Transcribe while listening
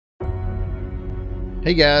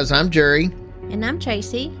Hey guys, I'm Jerry. And I'm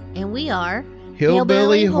Tracy, and we are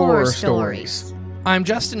Hillbilly Horror Stories. I'm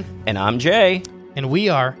Justin. And I'm Jay. And we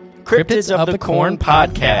are Cryptids of the Corn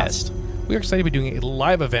Podcast. We are excited to be doing a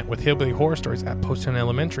live event with Hillbilly Horror Stories at Poasttown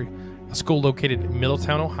Elementary, a school located in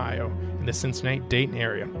Middletown, Ohio, in the Cincinnati-Dayton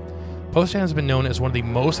area. Poasttown has been known as one of the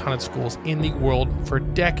most haunted schools in the world for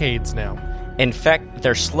decades now. In fact,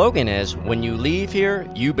 their slogan is, when you leave here,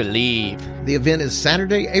 you believe. The event is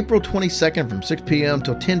Saturday, April 22nd from 6 p.m.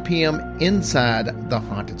 till 10 p.m. inside the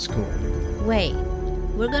haunted school. Wait,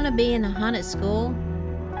 we're going to be in a haunted school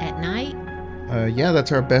at night? Yeah,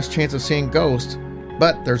 that's our best chance of seeing ghosts.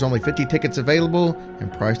 But there's only 50 tickets available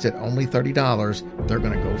and priced at only $30. They're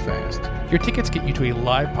going to go fast. Your tickets get you to a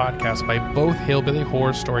live podcast by both Hillbilly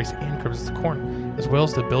Horror Stories and Cryptids of the Corn, as well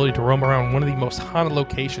as the ability to roam around one of the most haunted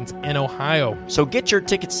locations in Ohio. So get your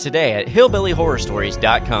tickets today at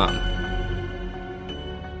hillbillyhorrorstories.com.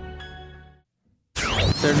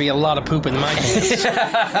 There'd be a lot of poop in my pants.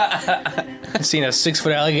 I've seen a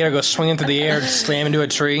 6-foot alligator go swinging through the air and slam into a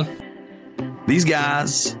tree. These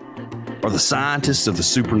guys are the scientists of the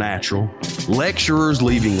supernatural, lecturers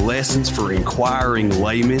leaving lessons for inquiring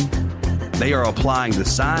laymen. They are applying the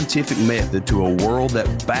scientific method to a world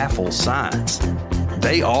that baffles science.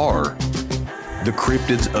 They are the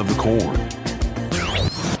Cryptids of the Corn.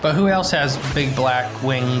 But who else has big black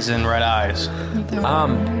wings and red eyes?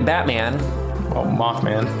 Batman. Oh,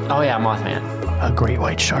 Mothman. Oh yeah, Mothman. A great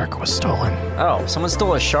white shark was stolen. Oh, someone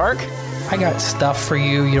stole a shark? I got stuff for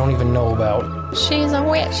you don't even know about. She's a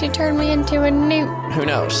witch. She turned me into a newt. Who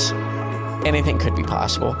knows? Anything could be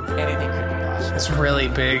possible. Anything could be possible. It's really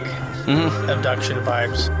big abduction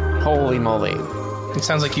vibes. Holy moly. It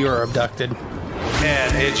sounds like you were abducted.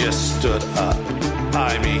 And it just stood up.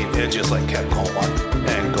 I mean, it just like kept going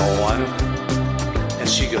and going. And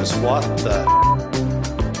she goes, what the?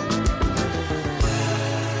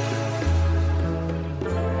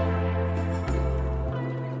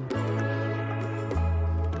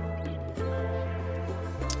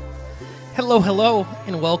 Hello,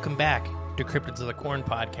 and welcome back to Cryptids of the Corn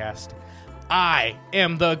Podcast. I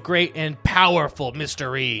am the great and powerful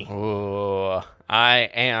Mr. E. Ooh, I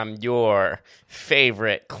am your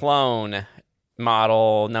favorite clone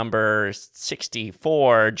model number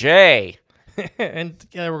 64J. And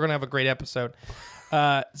together we're going to have a great episode.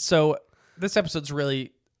 So this episode's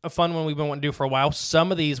really a fun one we've been wanting to do for a while.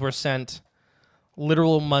 Some of these were sent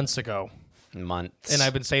literal months ago. Months. And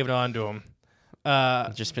I've been saving on to them.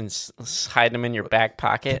 Just been hiding them in your back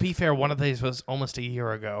pocket. To be fair, one of these was almost a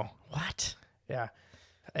year ago. What? Yeah.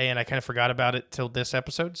 And I kind of forgot about it till this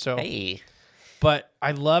episode. So, hey. But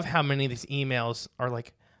I love how many of these emails are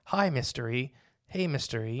like, hi, Mr. E. Hey,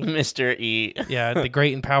 Mr. E. Mr. E. Yeah, the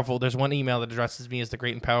great and powerful. There's one email that addresses me as the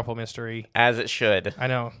great and powerful Mr. E. As it should. I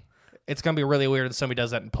know. It's going to be really weird if somebody does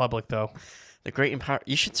that in public, though. The great and powerful.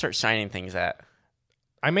 You should start signing things that.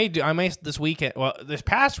 I may this weekend, this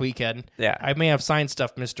past weekend, yeah. I may have signed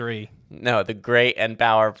stuff, Mr. E. No, the great and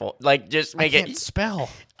powerful. Like, just make I can't spell.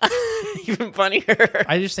 even funnier.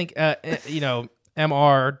 I just think, Mr.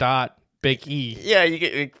 E. Yeah, you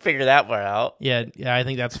can figure that one out. Yeah, I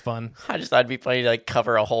think that's fun. I just thought it'd be funny to like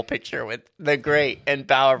cover a whole picture with the great and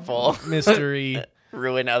powerful Mr. E.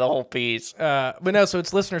 Ruin the whole piece. But no, so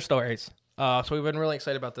it's listener stories. So we've been really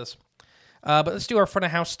excited about this. But let's do our front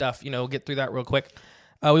of house stuff. Get through that real quick.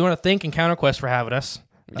 We want to thank EncounterQuest for having us.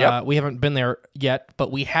 Yep. We haven't been there yet,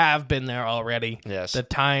 but we have been there already. Yes. The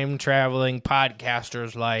time-traveling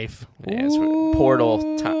podcaster's life. Yes.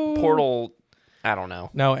 Portal, I don't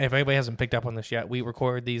know. No, if anybody hasn't picked up on this yet, we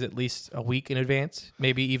record these at least a week in advance,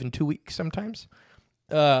 maybe even 2 weeks sometimes.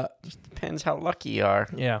 Just depends how lucky you are.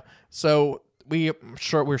 Yeah. So we're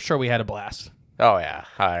sure we had a blast. Oh, yeah.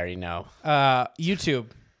 I already know. YouTube.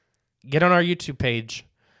 Get on our YouTube page.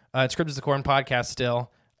 It's Cryptids of the Corn Podcast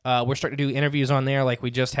still. We're starting to do interviews on there like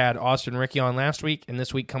we just had Austin and Ricky on last week. And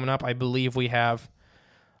this week coming up, I believe we have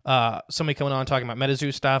somebody coming on talking about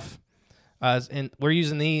MetaZoo stuff. And we're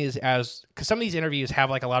using these because some of these interviews have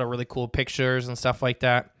like a lot of really cool pictures and stuff like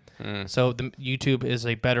that. So the YouTube is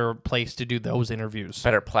a better place to do those interviews.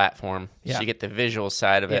 Better platform. Yeah. So you get the visual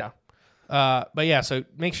side of it. But yeah, so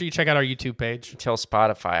make sure you check out our YouTube page. Until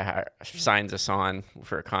Spotify signs us on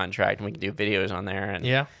for a contract and we can do videos on there. And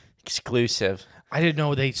yeah. Exclusive. I didn't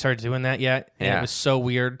know they started doing that yet. And yeah. It was so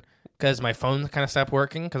weird because my phone kind of stopped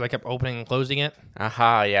working because I kept opening and closing it.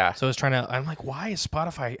 Aha, yeah. So I was I'm like, why is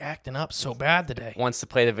Spotify acting up so bad today? Wants to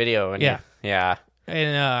play the video. And yeah.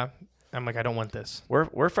 And I'm like, I don't want this.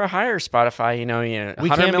 We're for hire, Spotify. $100 We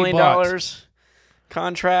can't million.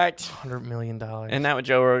 contract. $100 million. Isn't that what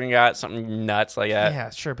Joe Rogan got? Something nuts like that. Yeah,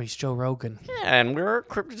 sure, but he's Joe Rogan. Yeah, and we're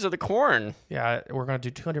Cryptids of the Corn. Yeah, we're going to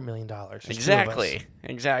do $200 million.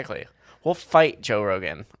 Exactly. We'll fight Joe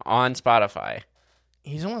Rogan on Spotify.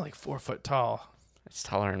 He's only like 4 foot tall. It's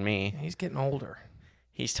taller than me. He's getting older.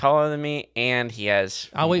 He's taller than me, and he has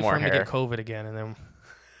I'll wait more for him hair. to get COVID again, and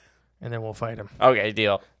then we'll fight him. Okay,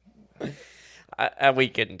 deal. We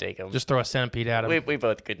couldn't take him. Just throw a centipede at him. We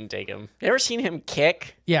both couldn't take him. You ever seen him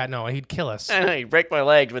kick? Yeah, no, he'd kill us. I know, he'd break my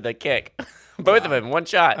legs with a kick. Both of them, one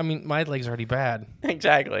shot. I mean, my leg's already bad.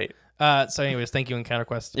 Exactly. So anyways, thank you,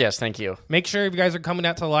 EncounterQuest. Yes, thank you. Make sure if you guys are coming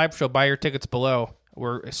out to the live show, buy your tickets below.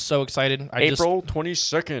 We're so excited. April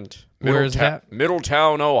 22nd. Where is that?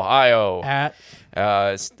 Middletown, Ohio. At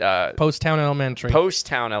Post Town Elementary. Post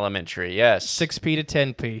Town Elementary, yes. 6p to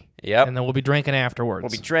 10p. Yep. And then we'll be drinking afterwards. We'll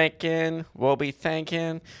be drinking. We'll be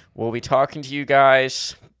thanking. We'll be talking to you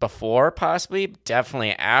guys before, possibly,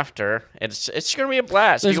 definitely after. It's going to be a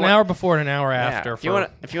blast. There's an hour before and an hour after. If you want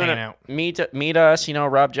to to meet us,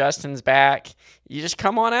 Rob Justin's back. You just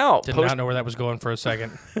come on out. Did not know where that was going for a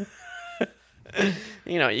second.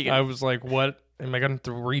 You can. I was like, "What? Am I going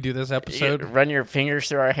to redo this episode?" Run your fingers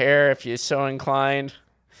through our hair if you're so inclined.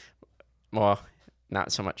 Well,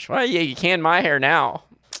 not so much. Well, yeah, you can my hair now.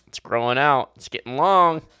 It's growing out. It's getting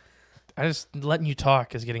long. I just letting you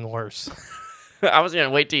talk is getting worse. I was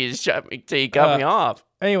gonna wait till you cut me off.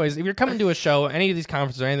 Anyways, if you're coming to a show, any of these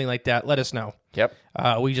conferences or anything like that, let us know. Yep.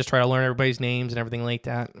 We just try to learn everybody's names and everything like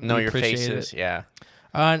that. Know We your appreciate faces. it. Yeah.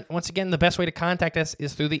 Once again, the best way to contact us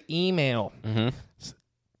is through the email. Mm-hmm.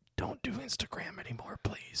 Don't do Instagram anymore,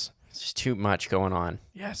 please. It's just too much going on.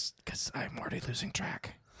 Yes, because I'm already losing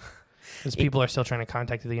track. Because people are still trying to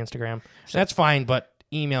contact the Instagram. That's fine, but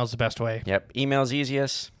email's the best way. Yep. Email's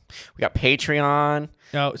easiest. We got Patreon.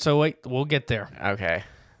 No, so wait, we'll get there. Okay.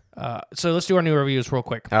 So let's do our new reviews real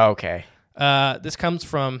quick. Okay. This comes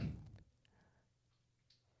from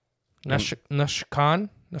Nushkan.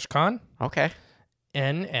 Okay.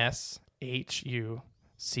 NSHUCON.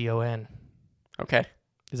 Okay.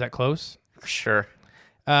 Is that close? Sure.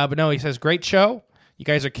 But no, he says, great show. You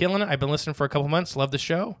guys are killing it. I've been listening for a couple months. Love the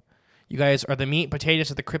show. You guys are the meat and potatoes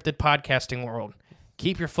of the cryptid podcasting world.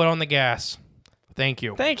 Keep your foot on the gas. Thank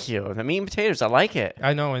you. Thank you. The meat and potatoes. I like it.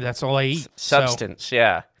 I know, and that's all I eat. Substance.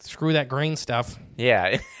 Yeah. Screw that grain stuff.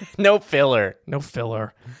 Yeah. No filler. No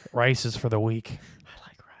filler. Rice is for the weak. I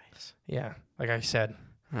like rice. Yeah, like I said.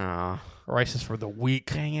 Oh. Rice is for the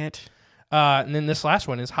weak. Dang it. And then this last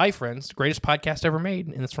one is, hi, friends. Greatest podcast ever made.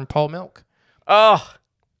 And it's from Paul Milk. Oh.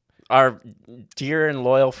 Our dear and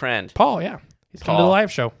loyal friend. Paul, yeah. He's coming to the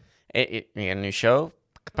live show. You got a new show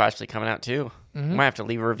possibly coming out, too. Mm-hmm. Might have to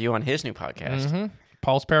leave a review on his new podcast. Mm-hmm.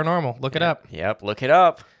 Paul's Paranormal. Look it up. Yep, look it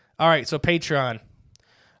up. All right, so Patreon.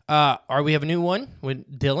 We have a new one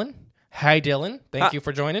with Dylan. Hi, Dylan. Thank you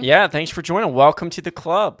for joining. Yeah, thanks for joining. Welcome to the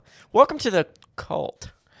club. Welcome to the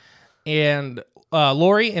cult. And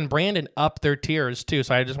Lori and Brandon upped their tiers, too,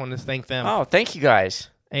 so I just wanted to thank them. Oh, thank you guys.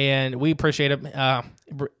 And we appreciate it. And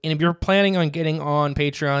if you're planning on getting on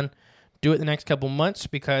Patreon, do it the next couple months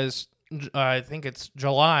because I think it's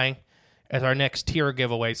July as our next tier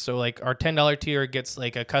giveaway. So like our $10 tier gets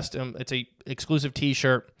like a custom, it's a exclusive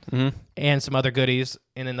t-shirt and some other goodies.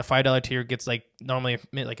 And then the $5 tier gets like normally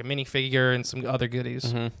like a minifigure and some other goodies.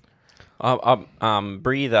 Mm-hmm. I'll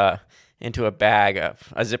breathe into a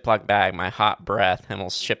Ziploc bag, my hot breath, and we'll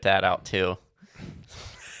ship that out too.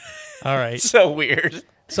 All right. So weird.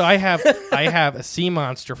 So I have a sea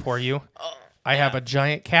monster for you. I have a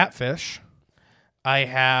giant catfish. I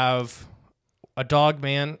have a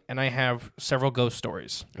Dogman, and I have several ghost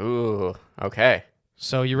stories. Ooh, okay.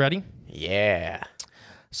 So you ready? Yeah.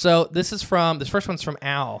 So this first one's from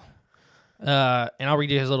Al. And I'll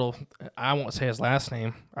read you his little, I won't say his last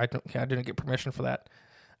name. I didn't get permission for that.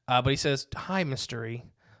 But he says, hi, Mystery.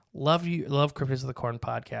 Love Cryptids of the Corn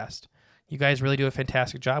podcast. You guys really do a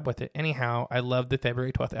fantastic job with it. Anyhow, I love the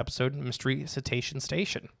February 12th episode, Mystery Cetacean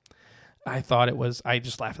Station. I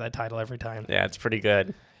just laugh at that title every time. Yeah, it's pretty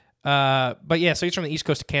good. But yeah, so he's from the East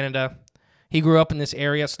Coast of Canada. He grew up in this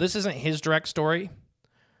area. So this isn't his direct story,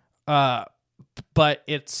 but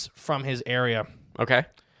it's from his area. Okay.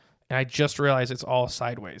 And I just realized it's all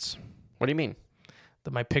sideways. What do you mean?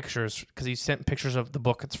 My pictures, because he sent pictures of the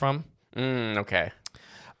book it's from. Okay.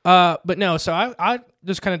 But no, so I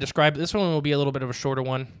just kind of describe it. This one will be a little bit of a shorter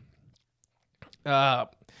one.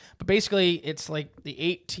 But basically, it's like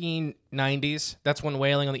the 1890s. That's when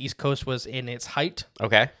whaling on the East Coast was in its height.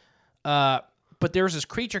 Okay. But there was this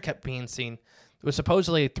creature kept being seen. It was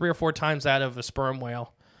supposedly 3 or 4 times that of a sperm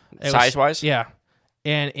whale. Size-wise? Yeah.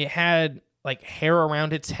 And it had like hair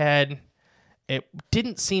around its head, it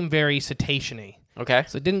didn't seem very cetacean-y. Okay.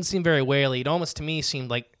 So it didn't seem very whaley. It almost to me seemed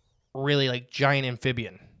like really like giant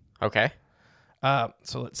amphibian. Okay.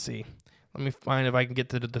 So let's see. Let me find if I can get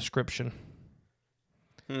to the description.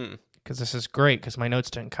 Because this is great because my notes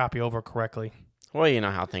didn't copy over correctly. Well, you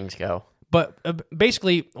know how things go. But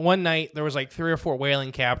basically, one night there was like 3 or 4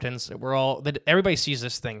 whaling captains that were all that everybody sees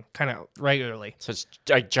this thing kind of regularly. So it's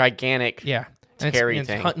a gigantic, Yeah, scary it's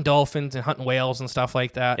thing. hunting dolphins and hunting whales and stuff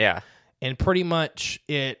like that. Yeah. And pretty much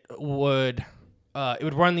it would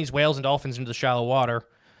run these whales and dolphins into the shallow water,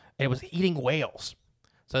 and it was eating whales.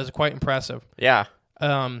 So it was quite impressive. Yeah.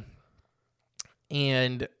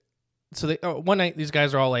 And so one night these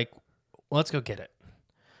guys are all like, well, let's go get it.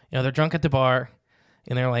 You know, they're drunk at the bar,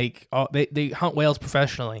 and they're like, they hunt whales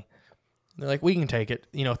professionally. They're like, we can take it.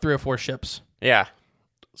 You know, 3 or 4 ships. Yeah.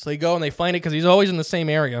 So they go and they find it because he's always in the same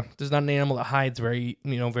area. There's not an animal that hides very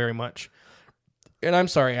much. And I'm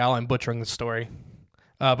sorry, Al, I'm butchering the story.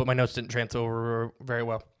 But my notes didn't transfer over very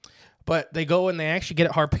well. But they go and they actually get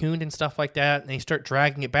it harpooned and stuff like that, and they start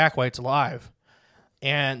dragging it back while it's alive.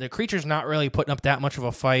 And the creature's not really putting up that much of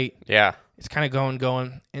a fight. Yeah. It's kind of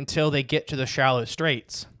going until they get to the shallow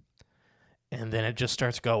straits. And then it just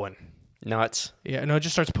starts going. Nuts. Yeah, no, it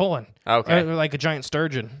just starts pulling. Okay. Like a giant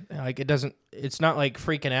sturgeon. Like it's not like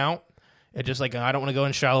freaking out. It just like, I don't want to go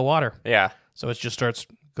in shallow water. Yeah. So it just starts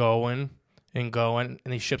going and going,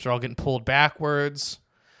 and these ships are all getting pulled backwards.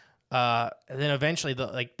 And then eventually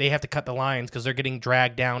they have to cut the lines because they're getting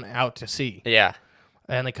dragged down out to sea. Yeah.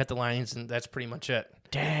 And they cut the lines, and that's pretty much it.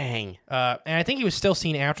 Dang. And I think he was still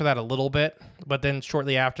seen after that a little bit, but then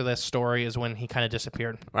shortly after this story is when he kind of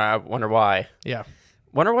disappeared. I wonder why. Yeah.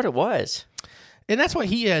 Wonder what it was. And that's what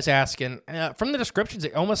he is asking. From the descriptions,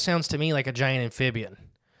 it almost sounds to me like a giant amphibian.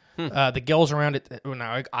 The gills around it,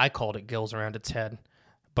 well, I called it gills around its head,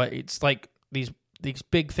 but it's like these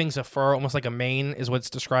big things of fur, almost like a mane is what it's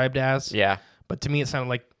described as. Yeah. But to me, it sounded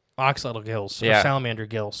like oxalotl gills or Yeah. salamander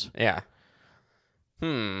gills. Yeah.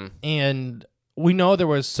 And we know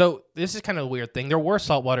this is kind of a weird thing. There were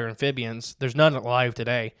saltwater amphibians. There's none alive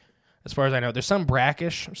today, as far as I know. There's some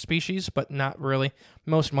brackish species, but not really.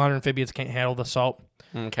 Most modern amphibians can't handle the salt.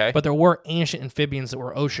 Okay. But there were ancient amphibians that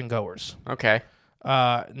were ocean goers. Okay.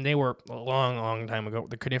 And they were a long, long time ago,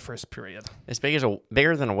 the Coniferous period. As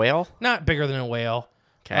bigger than a whale? Not bigger than a whale.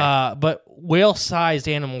 Okay. But whale-sized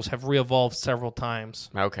animals have re-evolved several times.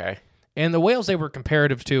 Okay. And the whales they were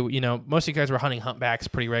comparative to, most of you guys were hunting humpbacks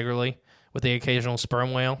pretty regularly with the occasional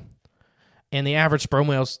sperm whale. And the average sperm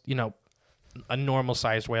whale's, a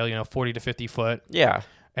normal-sized whale, 40 to 50 foot. Yeah.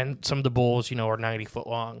 And some of the bulls, are 90 foot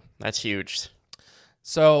long. That's huge.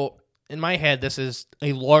 So in my head, this is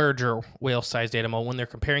a larger whale-sized animal when they're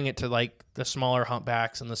comparing it to like the smaller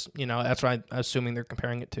humpbacks and this, that's what I'm assuming they're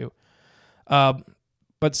comparing it to.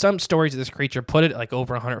 But some stories of this creature put it like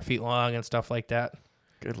over 100 feet long and stuff like that.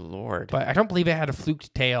 Good Lord. But I don't believe it had a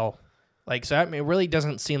fluked tail. Like, so it really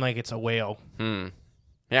doesn't seem like it's a whale.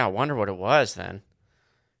 Yeah, I wonder what it was then.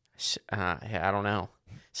 I don't know.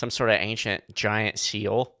 Some sort of ancient giant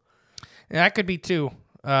seal. And that could be too.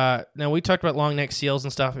 Now, we talked about long-necked seals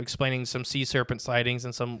and stuff, explaining some sea serpent sightings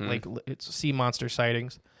and some it's sea monster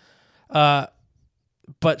sightings. But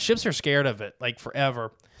ships are scared of it, like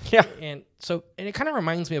forever. Yeah. And it kind of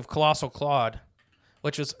reminds me of Colossal Claude,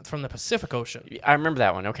 which was from the Pacific Ocean. I remember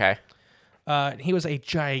that one. Okay. He was a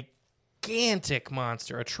gigantic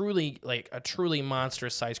monster, a truly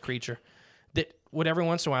monstrous-sized creature that would every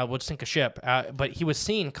once in a while would sink a ship. But he was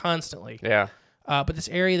seen constantly. Yeah. But this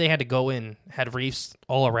area they had to go in had reefs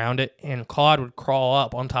all around it, and Claude would crawl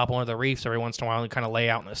up on top of one of the reefs every once in a while and kind of lay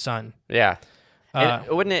out in the sun. Yeah. And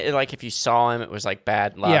wouldn't it, like, if you saw him, it was like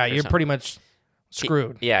bad luck? Yeah, you're pretty much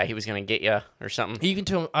screwed. He was going to get you or something. Even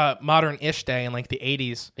to modern-ish day in like the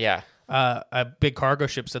 80s, Yeah. a big cargo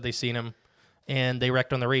ship said they seen him, and they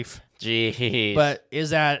wrecked on the reef. Jeez. But is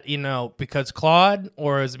that, because Claude,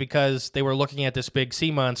 or is it because they were looking at this big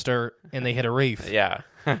sea monster and they hit a reef? Yeah.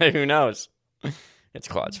 Who knows? It's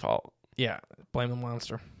Claude's fault. Yeah, blame the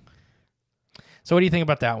monster. So what do you think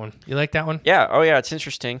about that one? You like that one? Yeah. Oh, yeah. It's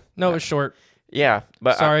interesting. No, it was short. Yeah.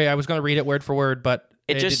 But Sorry, I was going to read it word for word, but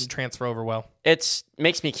it just didn't transfer over well. It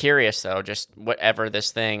makes me curious, though, just whatever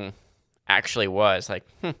this thing actually was. Like,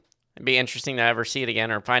 it'd be interesting to ever see it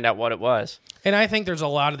again or find out what it was. And I think there's a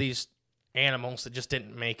lot of these animals that just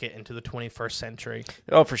didn't make it into the 21st century.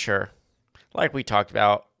 Oh, for sure. Like we talked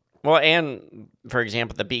about. Well, and, for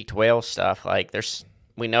example, the beaked whale stuff. Like,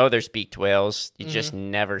 we know there's beaked whales. You just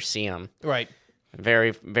never see them. Right.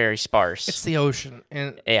 Very, very sparse. It's the ocean.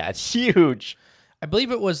 And yeah, it's huge. I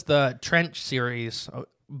believe it was the Trench series,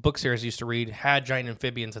 book series I used to read, had giant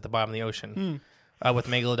amphibians at the bottom of the ocean. with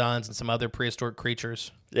megalodons and some other prehistoric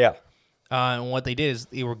creatures. Yeah. And what they did is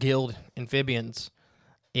they were gilled amphibians,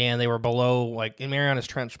 and they were below, like, in Marianas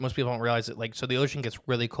Trench. Most people don't realize it. Like, so the ocean gets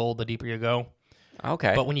really cold the deeper you go.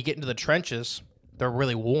 Okay. But when you get into the trenches, they're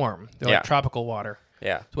really warm. They're like tropical water.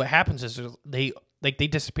 Yeah. So what happens is they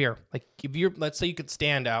disappear. Like, if you're, let's say you could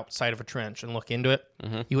stand outside of a trench and look into it,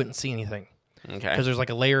 you wouldn't see anything. Okay. Because there's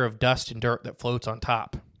like a layer of dust and dirt that floats on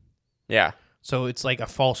top. Yeah. So it's like a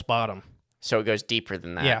false bottom. So it goes deeper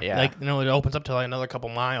than that. Yeah. Like, it opens up to like another couple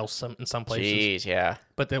miles in some places. Jeez, yeah.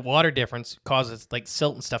 But the water difference causes like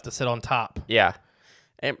silt and stuff to sit on top. Yeah.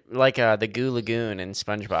 And like the Goo Lagoon in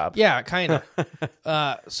SpongeBob. Yeah, kind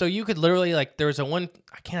of. So you could literally, like, there was I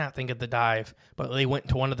cannot think of the dive, but they went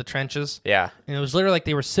into one of the trenches. Yeah. And it was literally like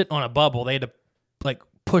they were sitting on a bubble. They had to, like,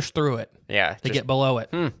 push through it. Yeah. To get below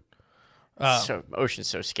it. So ocean's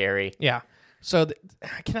so scary. Yeah. So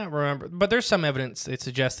I cannot remember, but there's some evidence that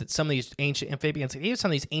suggests that some of these ancient amphibians, even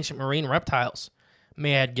some of these ancient marine reptiles,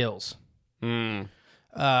 may have gills. And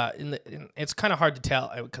it's kind of hard to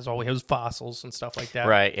tell because all we have is fossils and stuff like that.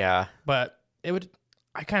 Right. Yeah. But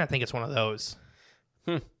I kind of think it's one of those.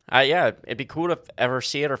 Yeah, it'd be cool to ever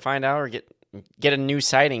see it or find out or get a new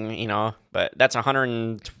sighting, But that's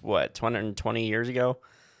 220 years ago.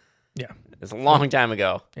 Yeah. It's a long time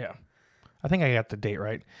ago. Yeah. I think I got the date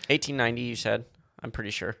right. 1890, you said? I'm pretty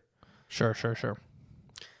sure. Sure.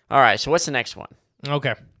 All right, so what's the next one?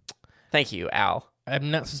 Okay. Thank you, Al. I'm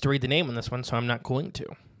not supposed to read the name on this one, so I'm not going to.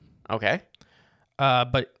 Okay.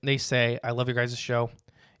 But they say, I love your guys' show.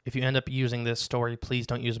 If you end up using this story, please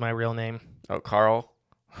don't use my real name. Oh, Carl?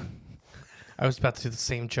 I was about to do the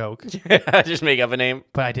same joke. Just make up a name?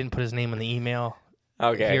 But I didn't put his name in the email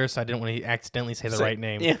here, so I didn't want to accidentally say the right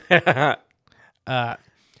name. Yeah.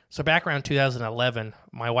 So back around 2011,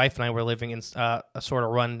 my wife and I were living in a sort of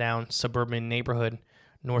rundown suburban neighborhood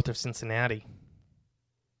north of Cincinnati.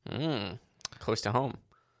 Close to home.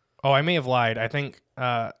 Oh, I may have lied. I think,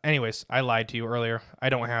 anyways, I lied to you earlier. I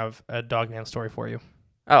don't have a Dogman story for you.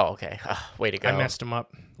 Oh, okay. Way to go. I messed him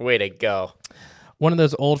up. Way to go. One of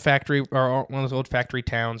those old factory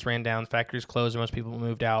towns ran down. Factories closed. Most people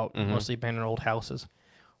moved out. Mostly abandoned old houses.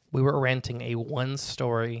 We were renting a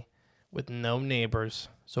 1-story with no neighbors,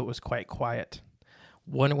 so it was quite quiet.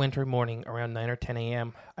 One winter morning around 9 or 10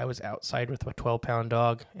 a.m., I was outside with my 12-pound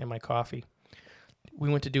dog and my coffee. We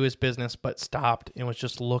went to do his business, but stopped and was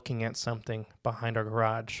just looking at something behind our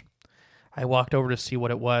garage. I walked over to see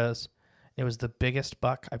what it was. It was the biggest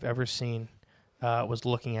buck I've ever seen, was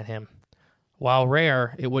looking at him. While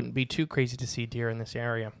rare, it wouldn't be too crazy to see deer in this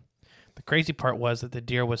area. The crazy part was that the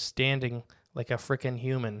deer was standing like a frickin'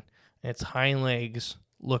 human, and its hind legs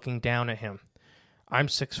looking down at him. I'm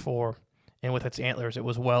 6'4", and with its antlers, it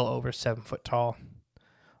was well over 7 foot tall.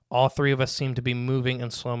 All three of us seemed to be moving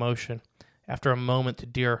in slow motion. After a moment, the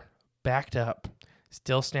deer backed up,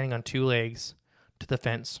 still standing on 2 legs, to the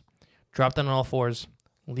fence, dropped on all fours,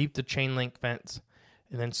 leaped the chain link fence,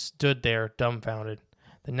 and then stood there dumbfounded.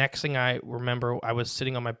 The next thing I remember, I was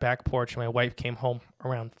sitting on my back porch, and my wife came home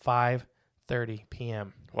around 5:30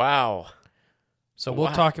 p.m. Wow. So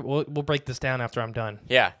we'll talk. We'll break this down after I'm done.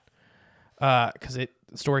 Yeah. Because the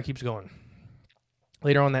story keeps going.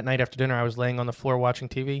 Later on that night after dinner, I was laying on the floor watching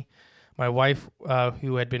TV. My wife,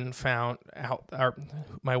 who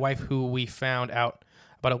we found out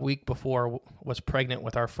about a week before was pregnant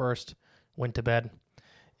with our first, went to bed.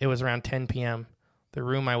 It was around 10 p.m. The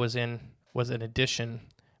room I was in was an addition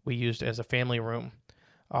we used as a family room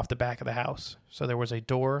off the back of the house. So there was a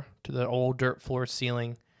door to the old dirt floor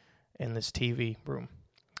ceiling in this TV room.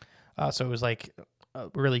 So it was like a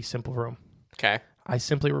really simple room. Okay. I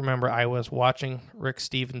simply remember I was watching Rick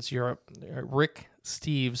Steves' Europe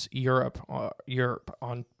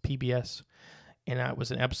on PBS, and it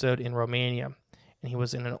was an episode in Romania, and he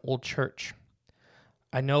was in an old church.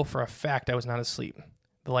 I know for a fact I was not asleep.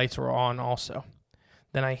 The lights were on also.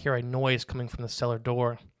 Then I hear a noise coming from the cellar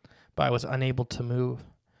door, but I was unable to move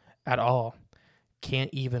at all.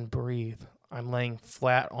 Can't even breathe. I'm laying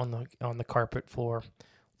flat on the carpet floor,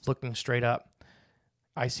 looking straight up.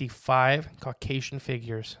 I see 5 Caucasian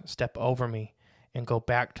figures step over me and go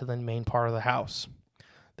back to the main part of the house.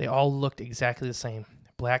 They all looked exactly the same.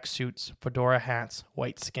 Black suits, fedora hats,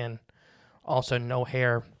 white skin. Also no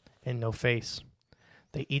hair and no face.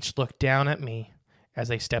 They each looked down at me as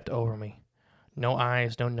they stepped over me. No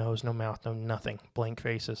eyes, no nose, no mouth, no nothing. Blank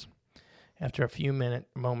faces. After a few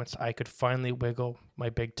moments, I could finally wiggle my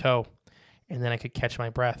big toe, and then I could catch my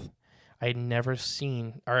breath. I have never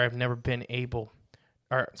been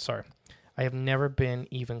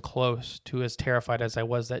even close to as terrified as I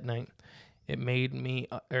was that night. It made me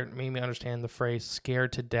understand the phrase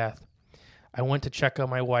 "scared to death." I went to check on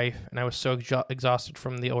my wife, and I was so exhausted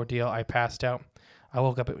from the ordeal, I passed out. I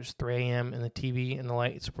woke up, it was 3 a.m., and the TV and the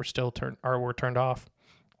lights were still turned off.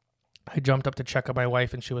 I jumped up to check on my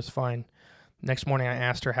wife, and she was fine. Next morning, I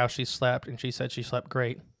asked her how she slept, and she said she slept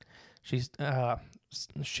great. She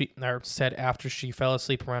said after she fell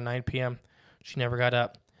asleep around 9 p.m., she never got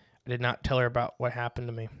up. I did not tell her about what happened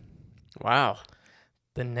to me. Wow.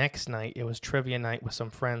 The next night, it was trivia night with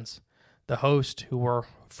some friends. The host, who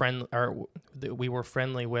we were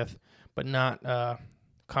friendly with, but not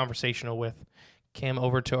conversational with, came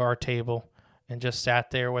over to our table and just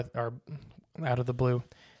sat there with our out of the blue.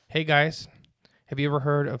 Hey guys, have you ever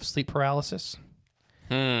heard of sleep paralysis?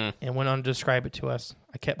 And went on to describe it to us.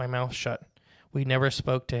 I kept my mouth shut. We never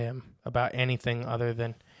spoke to him about anything other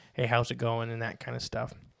than, hey, how's it going, and that kind of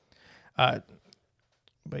stuff.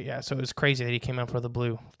 But yeah, so it was crazy that he came out for the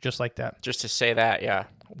blue just like that. Just to say that, yeah.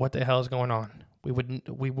 What the hell is going on?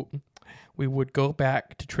 We would go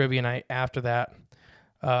back to trivia night after that,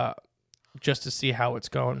 just to see how it's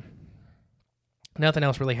going. Nothing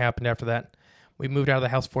else really happened after that. We moved out of the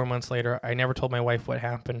house 4 months later. I never told my wife what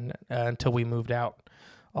happened until we moved out.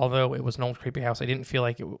 Although it was an old creepy house, I didn't feel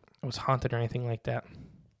like it was haunted or anything like that.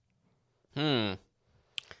 Well,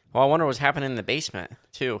 I wonder what's happening in the basement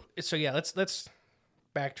too. So yeah, let's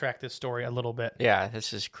backtrack this story a little bit. Yeah,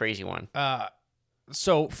 this is a crazy one.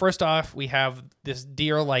 So first off, we have this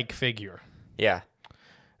deer-like figure. Yeah.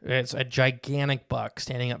 It's a gigantic buck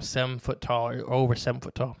standing up 7 foot tall, or over 7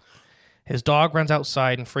 foot tall. His dog runs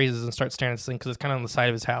outside and freezes and starts staring at this thing because it's kind of on the side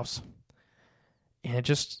of his house. And it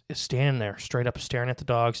just is standing there, straight up staring at the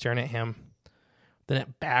dog, staring at him. Then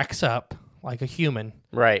it backs up like a human.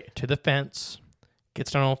 Right. To the fence,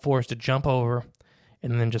 gets down on all fours to jump over,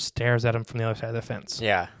 and then just stares at him from the other side of the fence.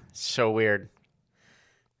 Yeah. So weird.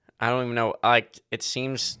 I don't even know. Like, it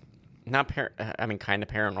seems not kind of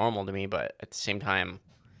paranormal to me, but at the same time,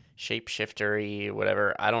 shapeshiftery,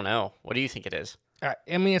 whatever. I don't know. What do you think it is?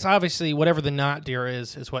 I mean, it's obviously whatever the not deer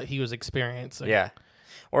is what he was experiencing. Yeah.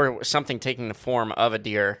 Or something taking the form of a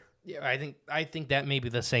deer. Yeah, I think that may be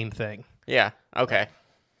the same thing. Yeah. Okay.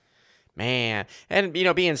 Man. And,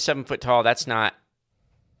 being 7 foot tall, that's not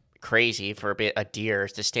crazy for a deer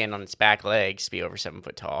to stand on its back legs to be over 7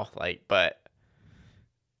 foot tall. But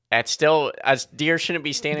that's still, a deer shouldn't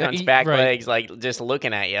be standing on its back legs, just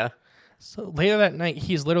looking at you. So later that night,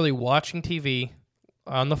 he's literally watching TV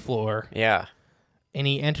on the floor. Yeah. And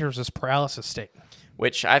he enters this paralysis state.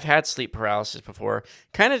 Which I've had sleep paralysis before.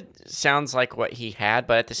 Kind of sounds like what he had,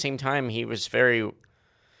 but at the same time, he was very,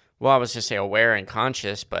 I was just say aware and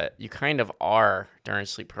conscious, but you kind of are during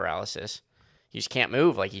sleep paralysis. You just can't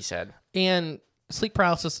move, like he said. And sleep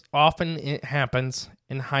paralysis often happens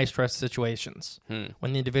in high-stress situations.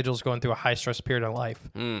 When the individual's going through a high-stress period of life.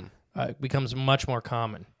 It becomes much more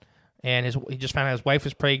common. And he just found out his wife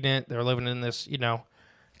was pregnant. They're living in this,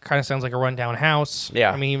 kind of sounds like a rundown house.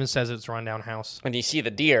 Yeah. I mean, he even says it's a rundown house. And you see the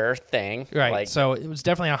deer thing. Right. So it was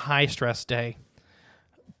definitely a high-stress day.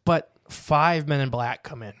 But 5 men in black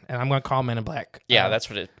come in. And I'm going to call men in black. Yeah, that's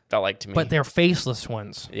what it felt like to me. But they're faceless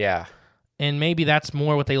ones. Yeah. And maybe that's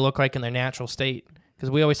more what they look like in their natural state. Because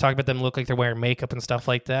we always talk about them look like they're wearing makeup and stuff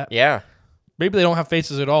like that. Yeah. Maybe they don't have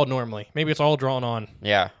faces at all normally. Maybe it's all drawn on.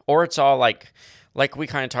 Yeah. Or it's all like we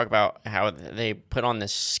kind of talk about how they put on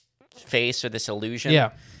this face or this illusion.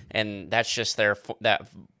 Yeah. And that's just that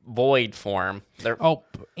void form.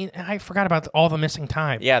 And I forgot about all the missing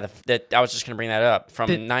time. Yeah, I was just going to bring that up. From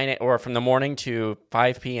from the morning to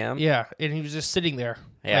 5 p.m. Yeah, and he was just sitting there.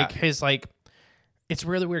 Yeah. It's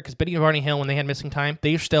really weird because Betty and Barney Hill, when they had missing time,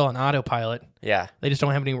 they're still on autopilot. Yeah. They just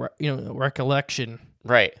don't have any recollection.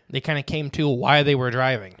 Right. They kind of came to why they were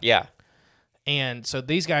driving. Yeah. And so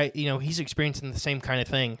these guys, he's experiencing the same kind of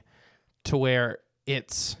thing to where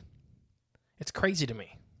it's crazy to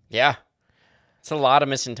me. Yeah. It's a lot of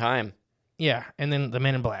missing time. Yeah, and then the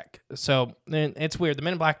Men in Black. So then it's weird. The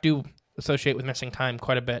Men in Black do associate with missing time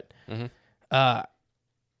quite a bit. Mm-hmm.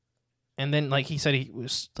 And then, like he said, he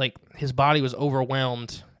was his body was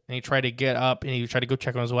overwhelmed, and he tried to get up, and he tried to go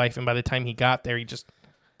check on his wife, and by the time he got there, he just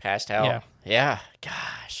passed out. Yeah. Yeah.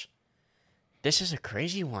 Gosh. This is a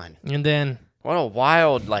crazy one. And then what a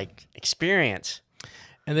wild experience.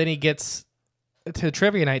 And then he gets to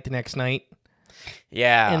trivia night the next night.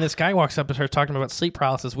 Yeah. And this guy walks up and starts talking about sleep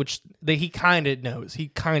paralysis, which he kind of knows. He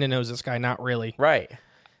kind of knows this guy, not really. Right.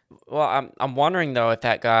 Well, I'm wondering, though, if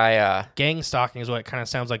that guy... gang stalking is what it kind of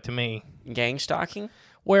sounds like to me. Gang stalking?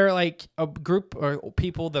 Where, a group or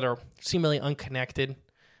people that are seemingly unconnected,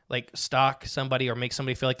 stalk somebody or make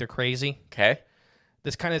somebody feel like they're crazy. Okay.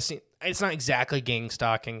 This kind of... It's not exactly gang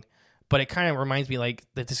stalking, But it kind of reminds me like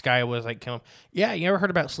that this guy was like, yeah, you ever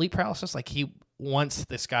heard about sleep paralysis? Like he wants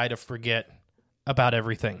this guy to forget about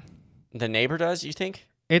everything. The neighbor does, you think?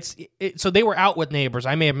 So they were out with neighbors.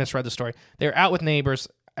 I may have misread the story. They were out with neighbors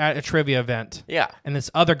at a trivia event. Yeah. And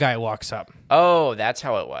this other guy walks up. Oh, that's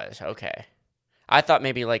how it was. Okay. I thought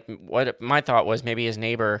maybe what my thought was maybe his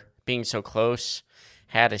neighbor being so close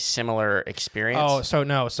had a similar experience. Oh, so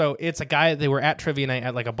no. So it's a guy, they were at trivia night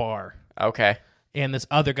at like a bar. Okay. And this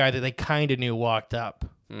other guy that they kind of knew walked up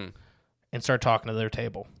and started talking to their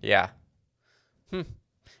table. Yeah.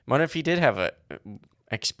 What if he did have a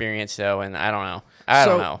experience though? And I don't know. I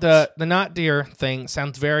don't know. The not deer thing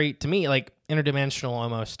sounds very, to me, like interdimensional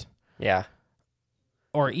almost. Yeah.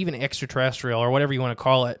 Or even extraterrestrial or whatever you want to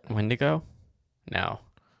call it. Wendigo? No.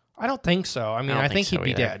 I don't think so. I mean, I think he'd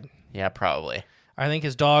be dead. Yeah, probably. I think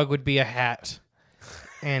his dog would be a hat,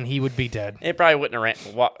 and he would be dead. It probably wouldn't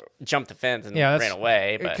have jumped the fence and ran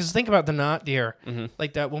away. Because think about the not deer.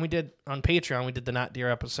 Like that when we did on Patreon, we did the not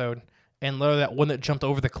deer episode, and literally that one that jumped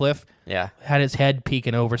over the cliff had his head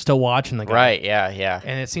peeking over, still watching the guy. Right, yeah.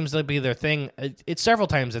 And it seems to be their thing. It's several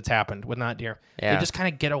times it's happened with not deer. Yeah. They just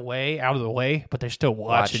kind of get away, out of the way, but they're still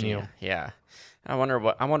watching you. Yeah. I wonder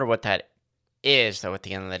what that is, though, at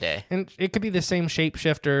the end of the day. And it could be the same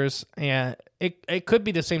shapeshifters, and it could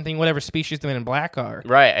be the same thing, whatever species the Men in Black are.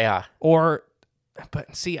 Right, yeah.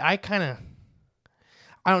 But see, I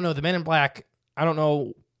don't know, the Men in Black, I don't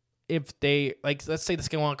know if they, like, let's say the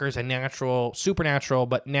Skinwalker is a supernatural,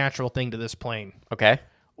 but natural thing to this plane. Okay.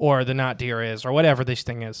 Or the not deer is, or whatever this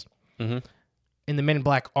thing is. Mm-hmm. And the Men in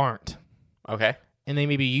Black aren't. Okay. And they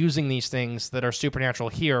may be using these things that are supernatural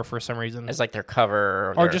here for some reason. As like their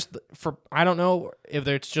cover. Or just for, I don't know if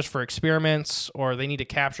it's just for experiments or they need to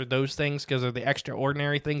capture those things because they're the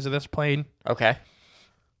extraordinary things of this plane. Okay.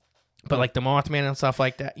 But like the Mothman and stuff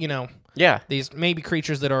like that, Yeah. These maybe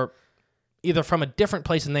creatures that are either from a different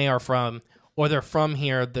place than they are from, or they're from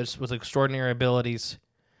here with extraordinary abilities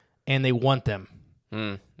and they want them.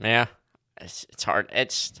 Yeah. It's hard.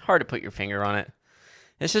 It's hard to put your finger on it.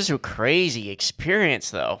 This is a crazy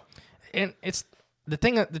experience, though. And it's the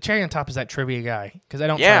cherry on top is that trivia guy, because I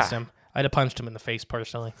don't trust him. I'd have punched him in the face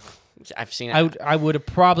personally. I've seen it. I would have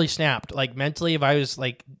probably snapped, like mentally, if I was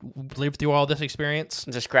like lived through all this experience.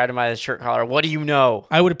 Just grabbed him by the shirt collar. What do you know?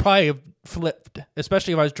 I would have probably have flipped,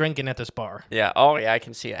 especially if I was drinking at this bar. Yeah. Oh, yeah. I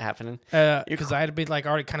can see it happening. Because I'd be like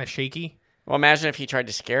already kind of shaky. Well, imagine if he tried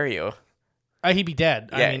to scare you. He'd be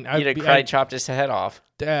dead. Yeah, I mean, you'd have karate chopped his head off.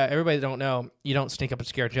 Everybody don't know you don't sneak up and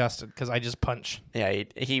scare Justin because I just punch. Yeah,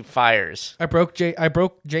 he fires. I broke Jay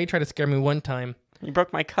tried to scare me one time. You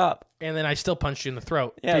broke my cup, and then I still punched you in the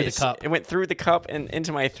throat. Yeah, through the cup. It went through the cup and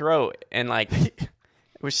into my throat, and like it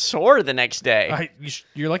was sore the next day.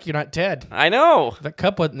 You're lucky you're not dead. I know. If that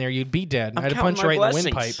cup wasn't there, you'd be dead. I'd have punched you right in the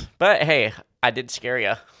windpipe. But hey, I did scare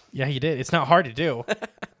you. Yeah, you did. It's not hard to do.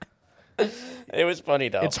 It was funny,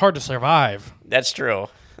 though. It's hard to survive. That's true.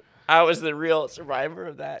 I was the real survivor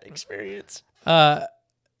of that experience. So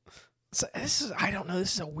this is, I don't know,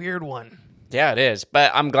 this is a weird one. Yeah, it is.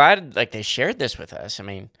 But I'm glad they shared this with us. I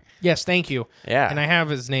mean... Yes, thank you. Yeah. And I have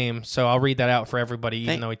his name, so I'll read that out for everybody,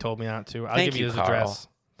 even though he told me not to. I'll give you his address.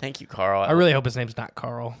 Thank you, Carl. I really hope his name's not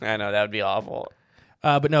Carl. I know, that would be awful.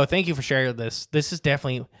 But no, thank you for sharing this. This is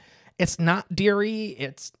definitely... It's not deery.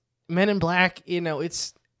 It's Men in Black.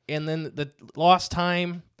 It's... And then the Lost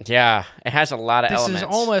Time. Yeah, it has a lot of elements. This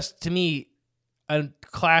is almost, to me, a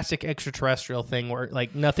classic extraterrestrial thing where,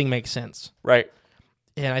 nothing makes sense. Right.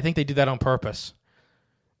 And I think they do that on purpose.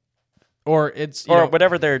 Or it's... Or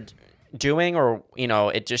whatever they're doing, or,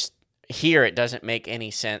 it just... Here, it doesn't make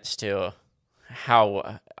any sense to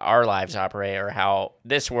how our lives operate or how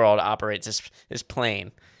this world operates, this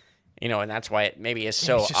plane. And that's why it maybe is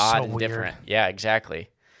so odd and different. Yeah, exactly.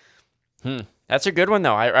 That's a good one,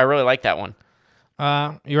 though. I really like that one.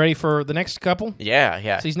 You ready for the next couple?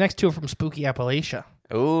 Yeah. So these next two are from Spooky Appalachia.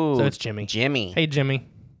 Ooh. So it's Jimmy. Hey, Jimmy.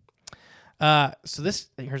 Here's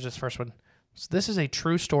this first one. So this is a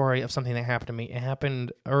true story of something that happened to me. It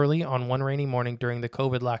happened early on one rainy morning during the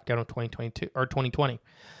COVID lockdown of 2020.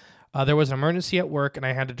 There was an emergency at work, and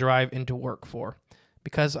I had to drive into work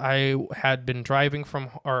because I had been driving from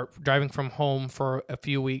home for a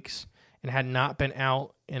few weeks and had not been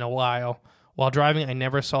out in a while. While driving, I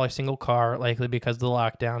never saw a single car, likely because of the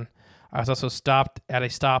lockdown. I was also stopped at a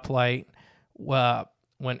stoplight.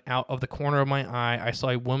 When out of the corner of my eye, I saw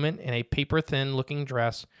a woman in a paper-thin looking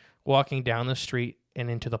dress walking down the street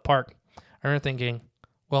and into the park. I remember thinking,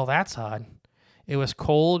 well, that's odd. It was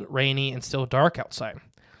cold, rainy, and still dark outside.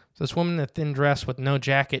 So this woman in a thin dress with no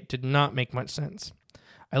jacket did not make much sense.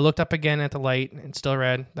 I looked up again at the light and still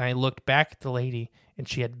red. Then I looked back at the lady and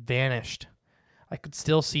she had vanished. I could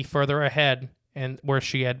still see further ahead and where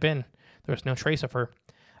she had been. There was no trace of her.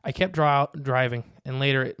 I kept driving, and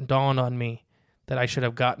later it dawned on me that I should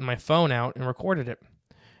have gotten my phone out and recorded it.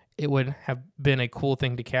 It would have been a cool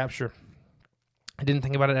thing to capture. I didn't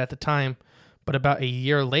think about it at the time, but about a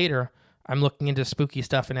year later, I'm looking into spooky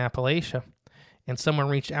stuff in Appalachia, and someone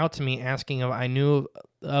reached out to me asking if I knew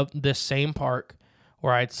of this same park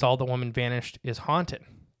where I saw the woman vanished is haunted.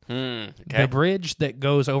 Okay. The bridge that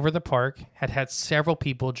goes over the park had several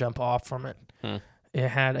people jump off from it. It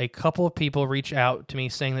had a couple of people reach out to me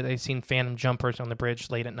saying that they'd seen phantom jumpers on the bridge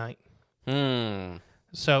late at night.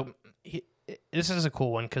 So this is a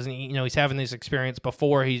cool one because he's having this experience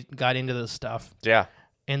before he got into this stuff. Yeah.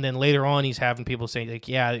 And then later on, he's having people say, like,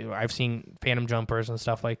 yeah, I've seen phantom jumpers and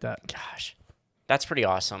stuff like that. Gosh, that's pretty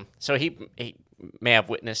awesome. So he may have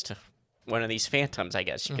witnessed one of these phantoms, I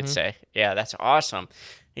guess you could say. Yeah, that's awesome.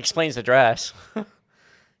 Explains the dress.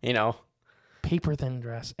 Paper thin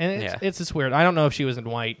dress. And it's just weird. I don't know if she was in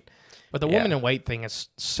white, but the woman in white thing is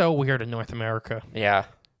so weird in North America. Yeah.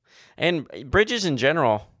 And bridges in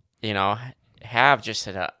general, have just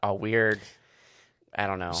a weird, I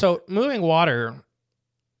don't know. So moving water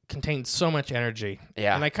contains so much energy.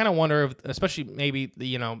 Yeah. And I kind of wonder if, especially maybe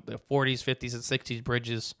the 40s, 50s, and 60s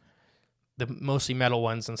bridges, the mostly metal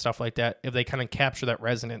ones and stuff like that, if they kind of capture that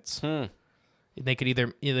resonance. They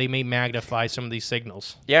could they may magnify some of these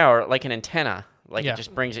signals. Yeah, or like an antenna. It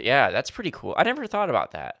just brings it. Yeah, that's pretty cool. I never thought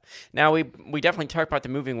about that. Now, we definitely talk about the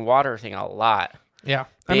moving water thing a lot. Yeah.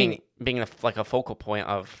 Being like a focal point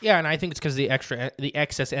of... Yeah, and I think it's because the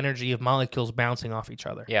excess energy of molecules bouncing off each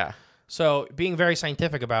other. Yeah. So being very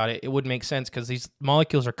scientific about it, it would make sense because these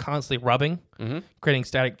molecules are constantly rubbing, creating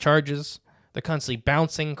static charges. They're constantly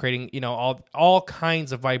bouncing, creating, all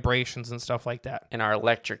kinds of vibrations and stuff like that. In our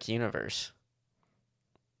electric universe.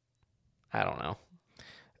 I don't know.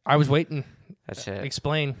 I was waiting. That's it.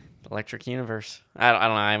 Explain. Electric universe. I don't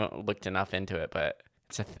know. I haven't looked enough into it, but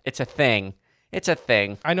it's a thing. It's a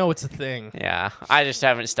thing. I know it's a thing. Yeah. I just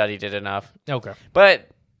haven't studied it enough. Okay. But,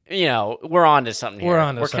 we're on to something here.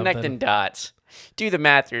 We're connecting dots. Do the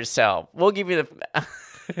math yourself. We'll give you the...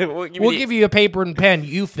 we'll give you a paper and pen.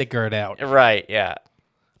 You figure it out. Right, yeah.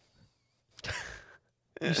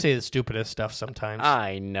 You say the stupidest stuff sometimes.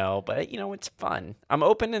 I know, but, it's fun. I'm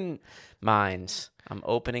opening minds.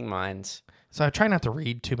 So I try not to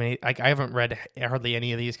read too many. I haven't read hardly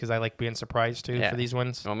any of these because I like being surprised, too, for these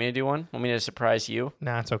ones. You want me to do one? Want me to surprise you?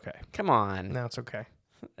 Nah, it's okay. Come on. No, it's okay.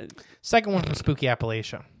 Second one from Spooky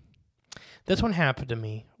Appalachia. This one happened to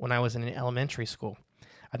me when I was in elementary school.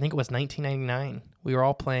 I think it was 1999. We were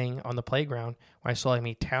all playing on the playground when I saw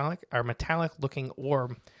a metallic-looking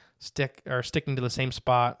orb sticking to the same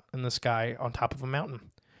spot in the sky on top of a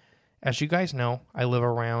mountain. As you guys know, I live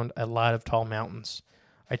around a lot of tall mountains.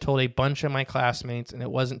 I told a bunch of my classmates, and it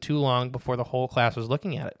wasn't too long before the whole class was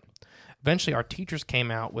looking at it. Eventually, our teachers came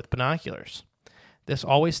out with binoculars. This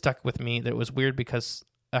always stuck with me that it was weird because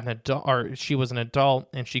she was an adult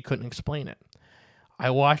and she couldn't explain it. I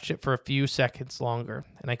watched it for a few seconds longer,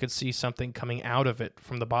 and I could see something coming out of it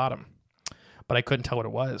from the bottom, but I couldn't tell what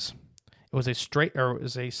it was. It was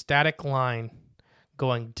a static line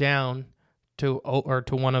going down to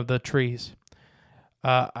one of the trees.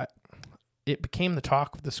 It became the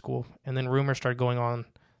talk of the school, and then rumors started going on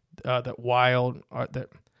that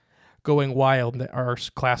our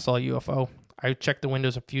class saw a UFO. I checked the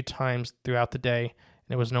windows a few times throughout the day,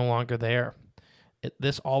 and it was no longer there.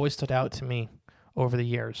 This always stood out to me over the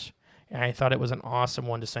years, and I thought it was an awesome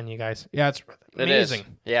one to send you guys. Yeah, it's amazing. It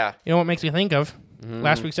is. Yeah. You know what makes me think of?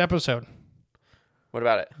 Last week's episode. What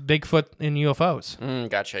about it? Bigfoot and UFOs.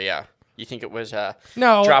 Gotcha, yeah. You think it was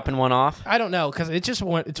no, dropping one off? I don't know, because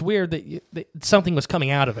it's weird that something was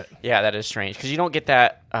coming out of it. Yeah, that is strange, because you don't get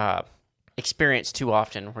that experience too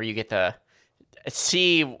often where you get to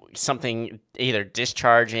see something either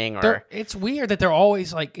discharging or... It's weird that they're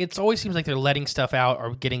always like... It always seems like they're letting stuff out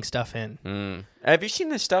or getting stuff in. Have you seen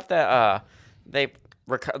this stuff that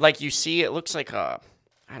like you see, it looks like I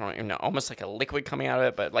don't even know, almost like a liquid coming out of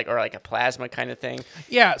it, but or like a plasma kind of thing.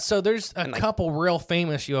 Yeah, so there's a couple real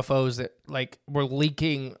famous UFOs that were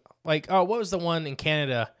leaking. What was the one in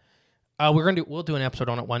Canada? We'll do an episode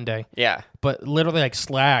on it one day. Yeah, but literally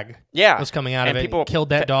slag. Yeah, was coming out and of people it. Killed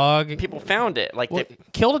that dog. People found it.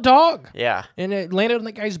 Killed a dog. Yeah, and it landed on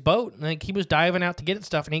that guy's boat. And he was diving out to get it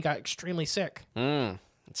stuff, and he got extremely sick. It's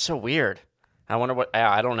so weird. I wonder what.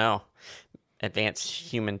 I don't know. Advanced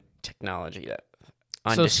human technology that.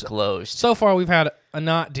 Undisclosed. So far, we've had a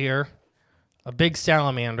knot deer, a big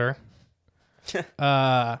salamander,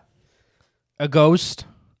 a ghost,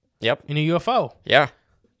 Yep. in a UFO. Yeah.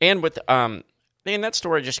 And with man, that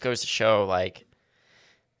story just goes to show, like,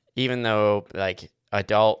 even though, like,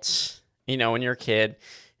 adults, when you're a kid,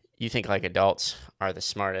 you think, like, adults are the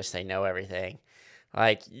smartest, they know everything.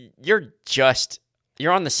 Like, you're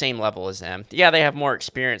on the same level as them. Yeah, they have more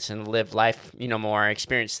experience and live life, more,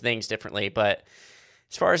 experience things differently. But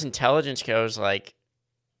as far as intelligence goes, like,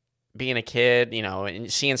 being a kid,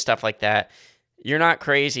 and seeing stuff like that, you're not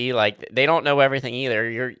crazy. Like, they don't know everything either.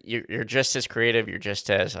 You're just as creative. You're just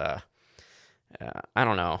as, I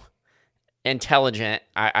don't know, intelligent,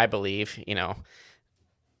 I believe,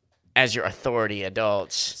 as your authority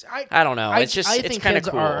adults. I don't know. It's kind of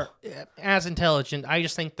cool. Are as intelligent. I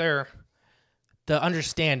just think the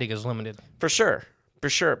understanding is limited. For sure.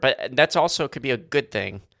 But that's also could be a good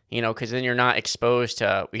thing, because then you're not exposed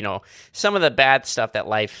to, some of the bad stuff that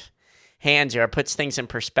life hands you or puts things in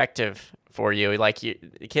perspective for you. Like, the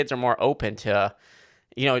kids are more open to,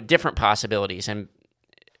 different possibilities and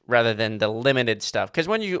rather than the limited stuff. Because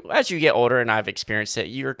as you get older, and I've experienced it,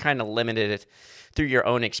 you're kind of limited through your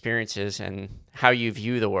own experiences and how you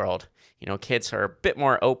view the world. Kids are a bit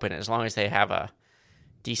more open as long as they have a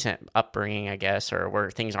decent upbringing, I guess, or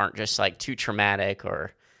where things aren't just like too traumatic,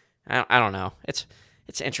 or I don't know. It's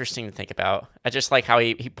interesting to think about. I just like how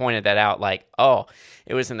he pointed that out, like, oh,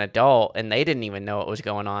 it was an adult and they didn't even know what was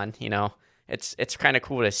going on. It's kind of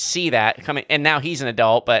cool to see that coming, and now he's an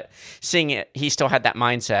adult, but seeing it, he still had that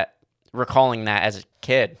mindset, recalling that as a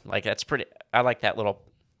kid. Like, that's pretty. I like that little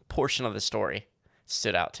portion of the story. It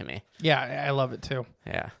stood out to me. Yeah, I love it too.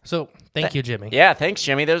 Yeah. So thank you, Jimmy. Yeah, thanks,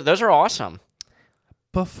 Jimmy. Those are awesome.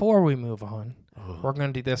 Before we move on, we're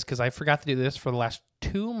going to do this because I forgot to do this for the last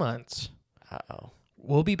 2 months. Uh-oh.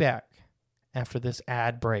 We'll be back after this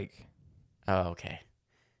ad break. Oh, okay.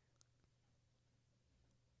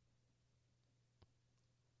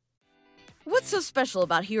 What's so special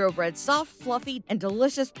about Hero Bread's soft, fluffy, and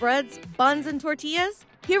delicious breads, buns, and tortillas?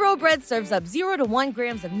 Hero Bread serves up 0 to 1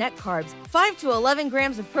 grams of net carbs, 5 to 11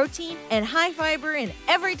 grams of protein, and high fiber in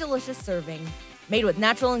every delicious serving. Made with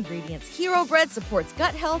natural ingredients, Hero Bread supports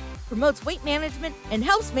gut health, promotes weight management, and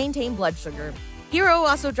helps maintain blood sugar. Hero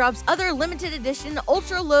also drops other limited edition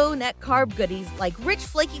ultra-low net carb goodies like rich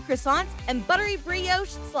flaky croissants and buttery brioche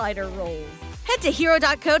slider rolls. Head to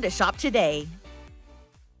hero.co to shop today.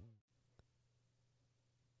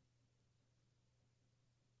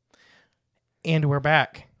 And we're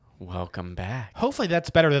back. Welcome back. Hopefully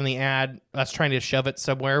that's better than the ad. Us trying to shove it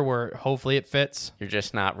somewhere where hopefully it fits. You're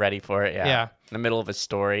just not ready for it. Yeah. In the middle of a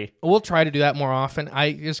story. We'll try to do that more often.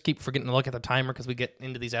 I just keep forgetting to look at the timer because we get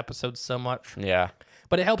into these episodes so much. Yeah.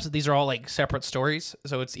 But it helps that these are all like separate stories,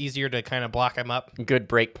 so it's easier to kind of block them up. Good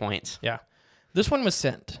break points. Yeah. This one was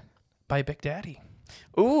sent by Big Daddy.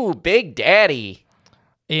 Ooh, Big Daddy.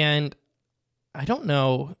 And I don't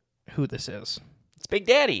know who this is. It's Big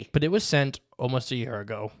Daddy. But it was sent almost a year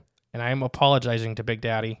ago. And I am apologizing to Big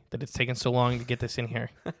Daddy that it's taken so long to get this in here.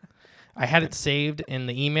 I had it saved in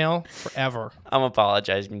the email forever. I'm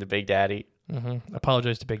apologizing to Big Daddy. Mm-hmm.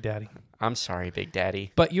 Apologize to Big Daddy. I'm sorry, Big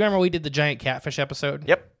Daddy. But you remember we did the giant catfish episode?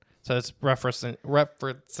 Yep. So it's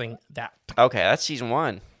referencing that. Okay, that's season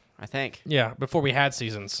 1, I think. Yeah, before we had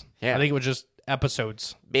seasons. Yeah. I think it was just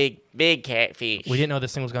episodes. Big catfish. We didn't know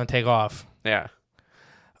this thing was going to take off. Yeah.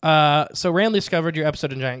 So randomly discovered your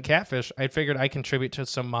episode in Giant Catfish. I figured I'd contribute to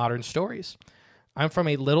some modern stories. I'm from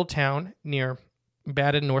a little town near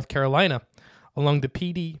Baden, North Carolina, along the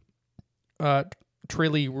PD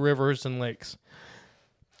Trilly rivers and lakes.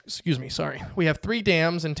 Excuse me, sorry. We have 3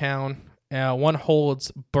 dams in town. One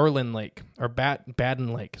holds Berlin Lake, or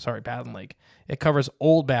Baden Lake. Sorry, Baden Lake. It covers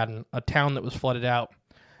Old Baden, a town that was flooded out,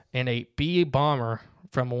 and a B bomber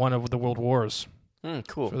from one of the World Wars.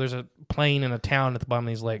 Cool. So there's a plane and a town at the bottom of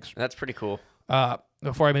these lakes. That's pretty cool.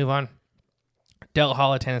 Before I move on, Del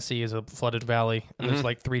Hollow, Tennessee is a flooded valley, and there's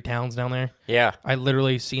like 3 towns down there. Yeah. I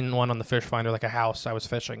literally seen one on the fish finder, like a house. I was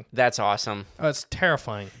fishing. That's awesome. Oh, it's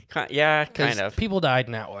terrifying. Yeah, kind of. People died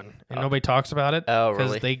in that one, and nobody talks about it. Oh, really?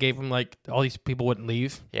 Because they gave them, like, all these people wouldn't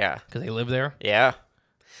leave. Yeah. Because they live there. Yeah.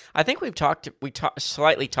 I think we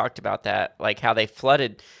slightly talked about that, like how they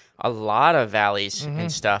flooded a lot of valleys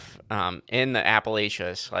and stuff in the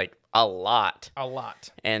Appalachias, like a lot. A lot.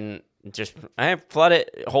 And just flooded,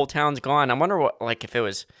 whole town's gone. I wonder what, like, if there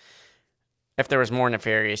was more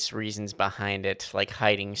nefarious reasons behind it, like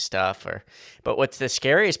hiding stuff, but what's the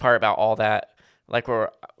scariest part about all that, like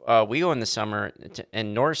we go in the summer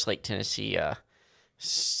in Norris Lake, Tennessee,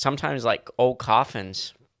 sometimes like old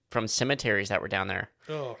coffins from cemeteries that were down there,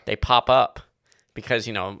 they pop up because,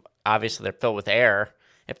 obviously they're filled with air.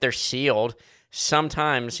 If they're sealed,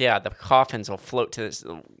 sometimes, the coffins will float to this.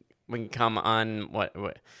 We can come on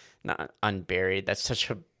not unburied. That's such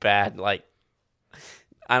a bad, like,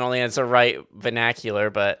 I don't think that's the right vernacular,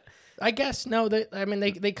 but I guess no.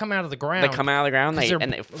 They come out of the ground. they come out of the ground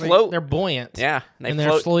and they float. They're buoyant. Yeah, they're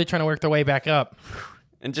float. slowly trying to work their way back up.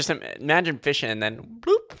 And just imagine fishing and then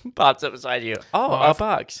bloop pops up beside you. Oh, Well, a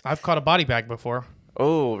box. I've caught a body bag before.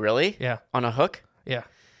 Oh, really? Yeah. On a hook? Yeah.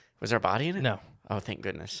 Was there a body in it? No. Oh, thank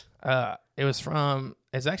goodness.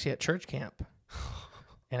 It's actually at church camp.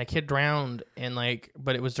 And a kid drowned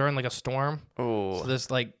but it was during like a storm. Oh. So this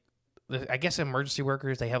I guess emergency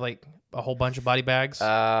workers, they have like a whole bunch of body bags.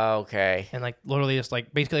 Okay. And like literally just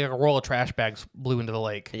like basically like a roll of trash bags blew into the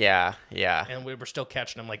lake. Yeah. And we were still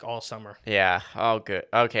catching them like all summer. Yeah. Oh, good.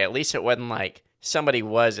 Okay. At least it wasn't like somebody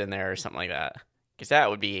was in there or something like that. Because that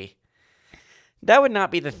would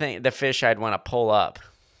not be the fish I'd want to pull up.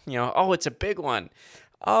 Oh, it's a big one.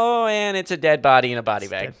 Oh, and it's a dead body in a body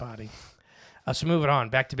bag. Dead body. So moving on,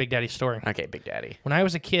 back to Big Daddy's story. Okay, Big Daddy. When I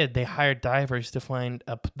was a kid, they hired divers to find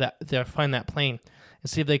that plane and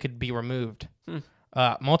see if they could be removed.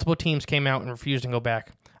 Multiple teams came out and refused to go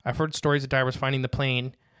back. I've heard stories of divers finding the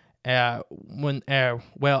plane or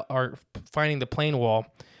finding the plane wall,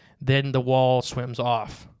 then the wall swims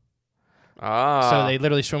off. So they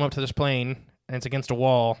literally swim up to this plane and it's against a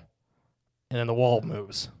wall, and then the wall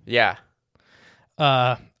moves. Yeah.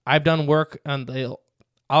 I've done work on the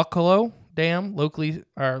Alcalo Dam locally,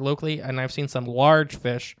 and I've seen some large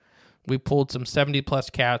fish. We pulled some 70-plus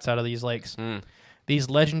cats out of these lakes. These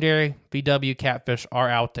legendary VW catfish are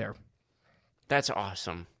out there. That's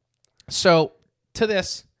awesome. So, to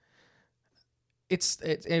this, it's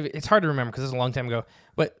hard to remember because it's a long time ago,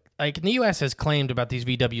 but like the U.S. has claimed about these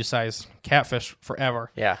VW-sized catfish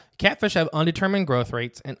forever. Yeah. Catfish have undetermined growth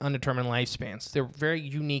rates and undetermined lifespans. They're very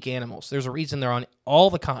unique animals. There's a reason they're on all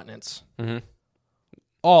the continents. Mm-hmm.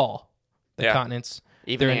 All the continents.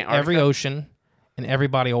 Even they're in every ocean and every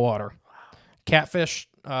body of water. Catfish,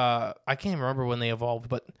 I can't even remember when they evolved,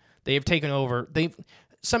 but they have taken over.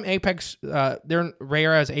 Some apex, they're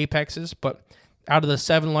rare as apexes, but out of the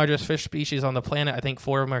 7 largest fish species on the planet, I think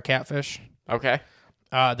 4 of them are catfish. Okay.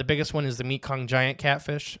 The biggest one is the Mekong giant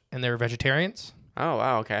catfish, and they're vegetarians. Oh,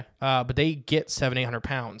 wow, okay. But they get 700-800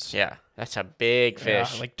 pounds. Yeah, that's a big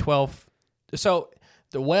fish. Like 12. So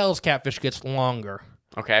the whale's catfish gets longer.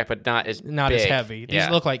 Okay, but not as heavy. These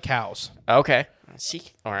look like cows. Okay.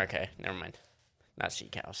 Okay, never mind. Not sea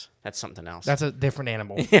cows. That's something else. That's a different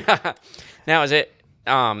animal. Yeah. Now, is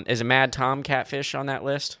a Mad Tom catfish on that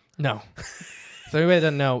list? No. So anybody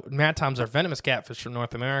doesn't know, Mad Toms are venomous catfish from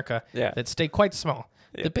North America that stay quite small.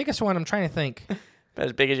 Yeah. The biggest one, I'm trying to think. About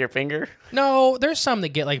as big as your finger? No, there's some that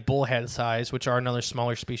get like bullhead size, which are another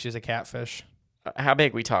smaller species of catfish. How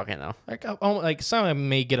big we talking, though? Like some of them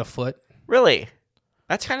may get a foot. Really?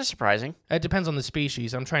 That's kind of surprising. It depends on the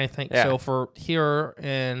species. I'm trying to think. Yeah. So for here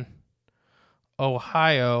in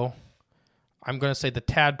Ohio, I'm going to say the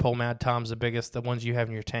tadpole Mad Tom's the biggest, the ones you have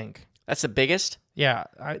in your tank. That's the biggest? Yeah.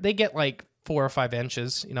 They get like 4 or 5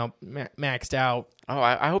 inches, maxed out. Oh,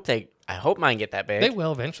 I hope mine get that big. They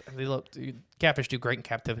will eventually. Catfish do great in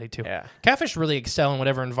captivity too. Yeah. Catfish really excel in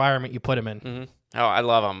whatever environment you put them in. Mm-hmm. Oh, I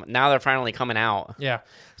love them. Now they're finally coming out. Yeah.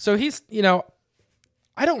 So he's,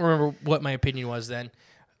 I don't remember what my opinion was then,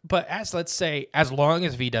 but let's say as long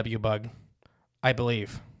as VW bug, I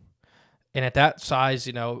believe. And at that size,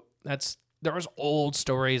 there was old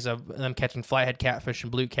stories of them catching flathead catfish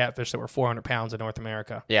and blue catfish that were 400 pounds in North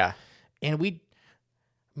America. Yeah. And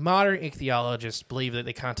modern ichthyologists believe that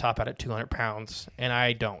they kind of top out at 200 pounds, and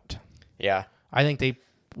I don't. Yeah. I think they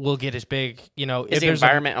will get as big, if the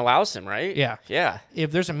environment allows them, right? Yeah. Yeah.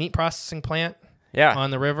 If there's a meat processing plant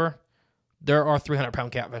on the river, there are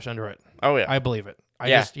 300-pound catfish under it. Oh, yeah. I believe it.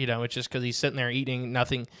 It's just because he's sitting there eating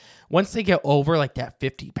nothing. Once they get over like that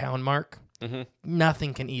 50-pound mark,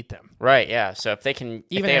 nothing can eat them. Right, yeah. So if they can...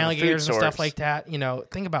 Even alligators and stuff like that,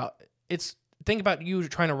 think about you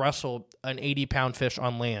trying to wrestle an 80-pound fish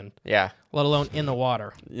on land. Yeah. Let alone in the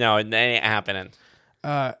water. No, it ain't happening.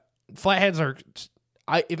 Flatheads are...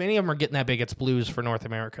 if any of them are getting that big, it's blues for North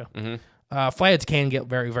America. Mm-hmm. Flatheads can get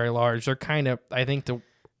very, very large. They're kind of... I think the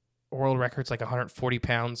world record's like 140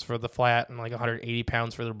 pounds for the flat and like 180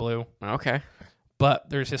 pounds for the blue. Okay. But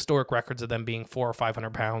there's historic records of them being 400 or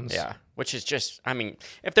 500 pounds. Yeah. Which is just...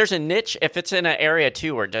 if there's a niche, if it's in an area,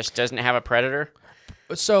 too, where it just doesn't have a predator...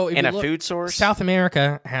 So in a food source? South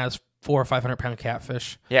America has 400 or 500 pound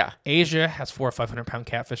catfish. Yeah. Asia has 400 or 500 pound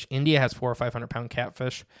catfish. India has 400 or 500 pound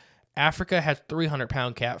catfish. Africa has 300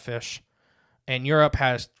 pound catfish. And Europe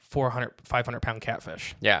has 400, 500 pound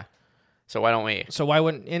catfish. Yeah. So why don't we? So why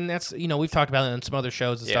wouldn't, and that's, we've talked about it in some other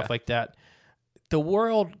shows and stuff like that. The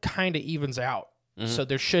world kind of evens out. So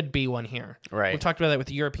there should be one here. Right. We talked about that with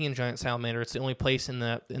the European giant salamander. It's the only place in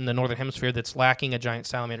the northern hemisphere that's lacking a giant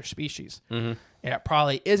salamander species. Mm-hmm. And it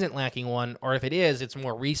probably isn't lacking one, or if it is, it's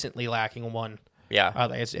more recently lacking one. Yeah.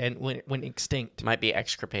 And went extinct. Might be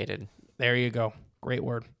extirpated. There you go. Great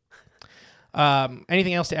word.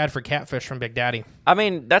 Anything else to add for Catfish from Big Daddy? I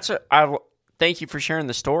mean, thank you for sharing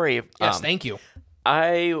the story. Yes, thank you.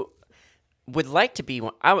 I would like to be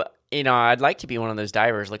one. I'd like to be one of those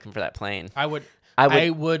divers looking for that plane. I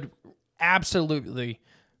would absolutely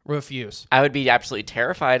refuse. I would be absolutely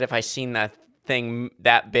terrified if I seen that thing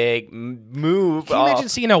that big move. Can you imagine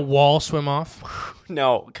seeing a wall swim off?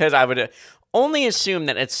 No, because I would only assume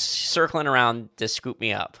that it's circling around to scoop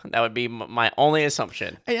me up. That would be my only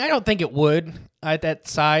assumption. I don't think it would at that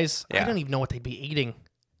size. Yeah. I don't even know what they'd be eating.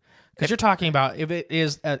 Because you're talking about if it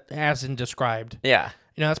is as in described. Yeah.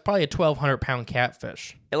 That's probably a 1,200-pound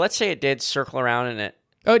catfish. Let's say it did circle around and it...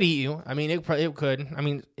 Oh, it'd eat you. I mean, it could. I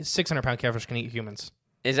mean, 600-pound catfish can eat humans.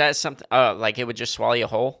 Is that something... like it would just swallow you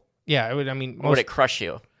whole? Yeah, it would. I mean... Or would it crush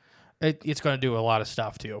you? It's going to do a lot of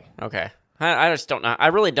stuff, too. Okay. I just don't know. I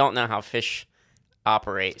really don't know how fish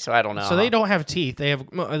operate, so I don't know. So they don't have teeth. They have...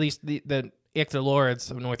 At least the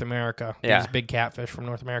icthalurids of North America, these big catfish from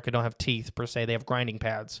North America, don't have teeth, per se. They have grinding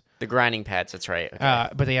pads. The grinding pads, that's right. Okay.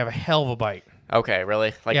 But they have a hell of a bite. Okay,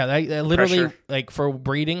 really? Like, yeah, they literally, pressure? like, for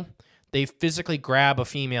breeding, they physically grab a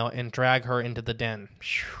female and drag her into the den.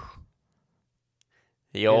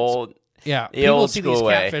 The old people see school these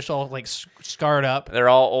way. catfish all, like, scarred up. They're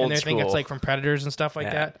all old and they school. think it's, like, from predators and stuff like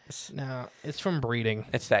Yeah. that. No, it's from breeding.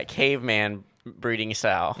 It's that caveman breeding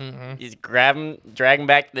style. Mm-hmm. You grab them, drag them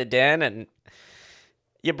back to the den, and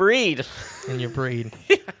you breed. And you breed.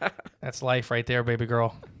 That's life right there, baby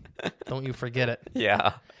girl. Don't you forget it.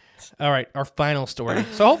 Yeah. All right, our final story.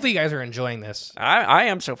 So hopefully you guys are enjoying this. I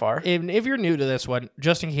am so far. If you're new to this one,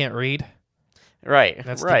 Justin can't read. Right.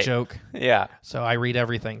 That's right. the joke. Yeah. So I read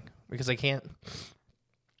everything because I can't.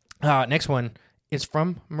 Next one is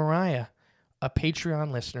from Mariah, a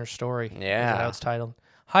Patreon listener story. Yeah. Is how it's titled.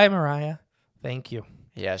 Hi, Mariah. Thank you.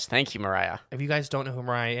 Yes. Thank you, Mariah. If you guys don't know who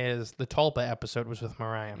Mariah is, the Tulpa episode was with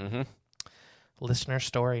Mariah. Mm-hmm. Listener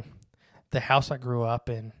story. The house I grew up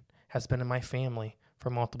in has been in my family for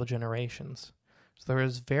multiple generations. So there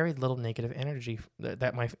is very little negative energy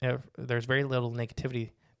there's very little negativity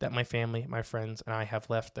that my family, my friends, and I have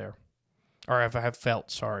left there. Or have felt,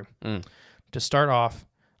 sorry. To start off,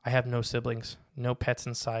 I have no siblings, no pets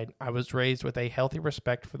inside. I was raised with a healthy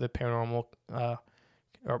respect for the paranormal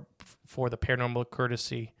or for the paranormal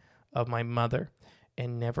courtesy of my mother,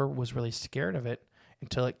 and never was really scared of it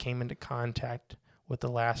until it came into contact with the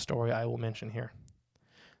last story I will mention here.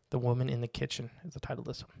 The Woman in the Kitchen is the title of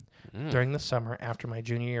this one. During the summer after my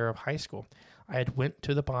junior year of high school, I had went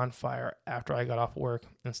to the bonfire after I got off work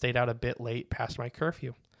and stayed out a bit late past my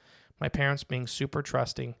curfew. My parents, being super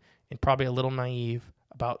trusting and probably a little naive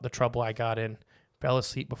about the trouble I got in, fell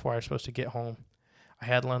asleep before I was supposed to get home. I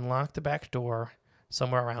had unlocked the back door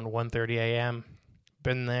somewhere around 1:30 a.m.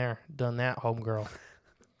 Been there, done that, homegirl.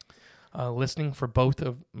 Listening for both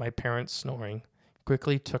of my parents snoring,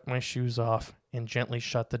 quickly took my shoes off and gently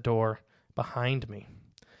shut the door behind me.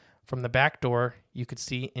 From the back door, you could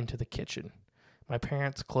see into the kitchen. My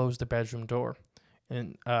parents closed the bedroom door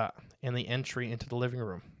and the entry into the living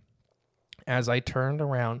room. As I turned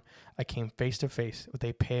around, I came face to face with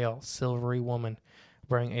a pale, silvery woman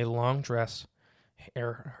wearing a long dress,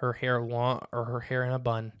 her hair in a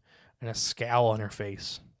bun, and a scowl on her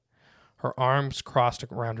face. Her arms crossed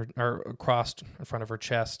crossed in front of her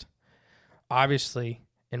chest. Obviously,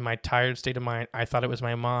 in my tired state of mind, I thought it was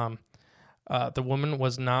my mom. The woman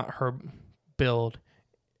was not her build,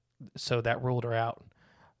 so that ruled her out.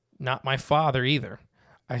 Not my father either.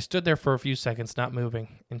 I stood there for a few seconds, not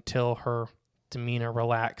moving, until her demeanor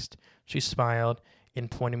relaxed. She smiled and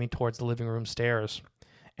pointed me towards the living room stairs,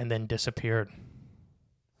 and then disappeared.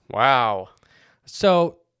 Wow.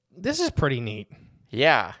 So, this is pretty neat.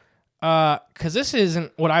 Yeah. Because this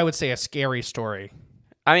isn't what I would say a scary story.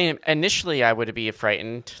 I mean, initially I would be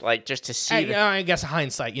frightened, like just to see. I guess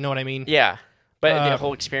hindsight, you know what I mean? Yeah, but the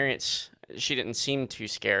whole experience, she didn't seem too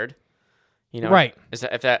scared. You know, right?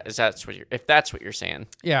 If that's what you're saying?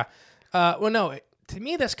 Yeah. Well, no. To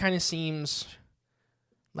me, this kind of seems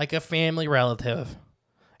like a family relative,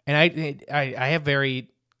 and I have very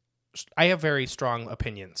strong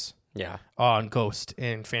opinions. Yeah. On ghosts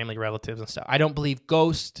and family relatives and stuff. I don't believe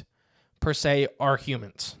ghosts per se are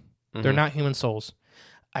humans. Mm-hmm. They're not human souls.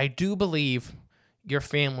 I do believe your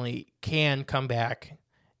family can come back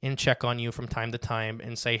and check on you from time to time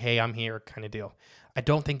and say, hey, I'm here kind of deal. I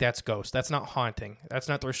don't think that's ghosts. That's not haunting. That's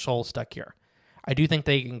not their soul stuck here. I do think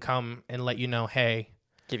they can come and let you know, hey.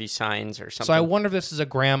 Give you signs or something. So I wonder if this is a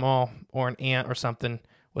grandma or an aunt or something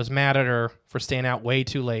was mad at her for staying out way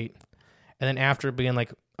too late. And then after being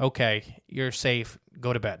like, okay, you're safe,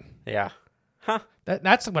 go to bed. Yeah. Huh.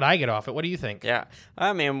 That's what I get off it. What do you think? Yeah.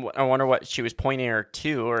 I mean, I wonder what she was pointing her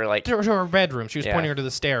to, or like To her bedroom. She was pointing her to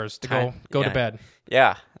the stairs to go to bed.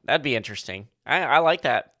 Yeah, that'd be interesting. I like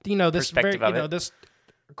that. This perspective very, of it. this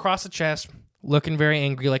across the chest, looking very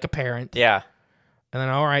angry like a parent. Yeah. And then,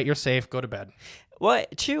 all right, you're safe, go to bed. Well,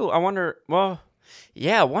 too, I wonder. Well,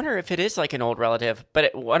 yeah, I wonder if it is like an old relative, but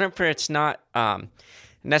I wonder if it's not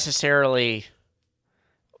necessarily.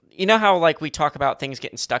 You know how like we talk about things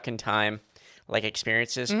getting stuck in time, like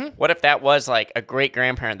experiences. Mm-hmm. What if that was like a great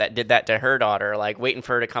grandparent that did that to her daughter, like waiting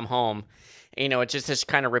for her to come home? It's just this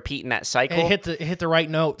kind of repeating that cycle. It hit the right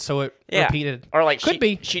note, so it repeated. Or like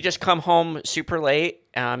she just come home super late.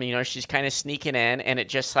 She's kind of sneaking in, and it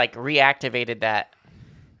just like reactivated that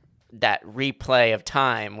replay of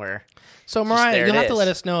time where. So Mariah, you'll have to let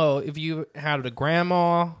us know if you had a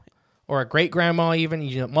grandma or a great grandma,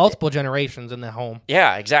 even multiple generations in the home.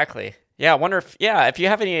 Yeah, exactly. Yeah, I wonder if you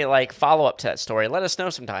have any like follow up to that story, let us know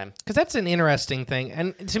sometime. Because that's an interesting thing,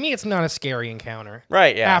 and to me, it's not a scary encounter.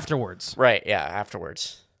 Right. Yeah. Afterwards. Right. Yeah.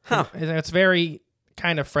 Afterwards. Huh. It's very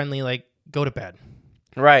kind of friendly. Like, go to bed.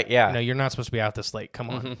 Right. Yeah. You're not supposed to be out this late.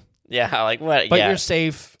 Come on. Mm-hmm. Yeah. Like what? But you're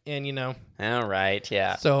safe, and All right.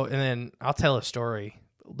 Yeah. So, and then I'll tell a story.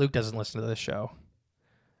 Luke doesn't listen to this show,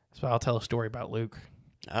 so I'll tell a story about Luke.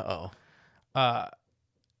 Uh-oh.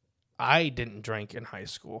 I didn't drink in high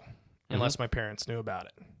school unless my parents knew about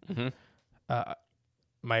it. Mm-hmm.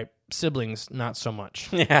 My siblings, not so much.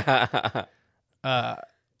 Yeah. I'm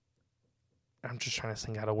just trying to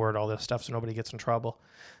think how to word all this stuff so nobody gets in trouble.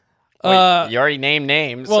 Well, you already named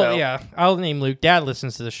names. Well, so. yeah, I'll name Luke. Dad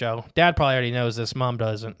listens to the show. Dad probably already knows this. Mom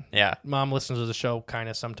doesn't. Yeah. Mom listens to the show kind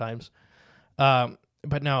of sometimes.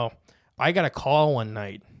 But no, I got a call one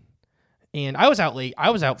night, and I was out late. I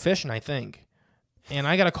was out fishing, I think. And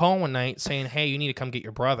I got a call one night saying, hey, you need to come get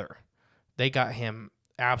your brother. They got him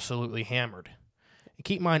absolutely hammered. And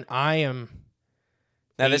keep in mind, I am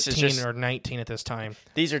now, 18 this is just, or 19 at this time.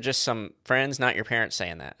 These are just some friends, not your parents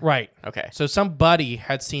saying that. Right. Okay. So somebody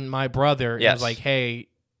had seen my brother and Yes. was like, hey,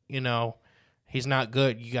 he's not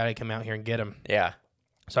good. You got to come out here and get him. Yeah.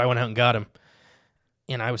 So I went out and got him.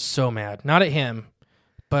 And I was so mad. Not at him,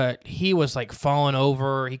 but he was like falling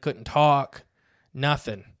over. He couldn't talk.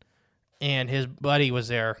 Nothing. And his buddy was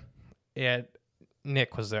there. And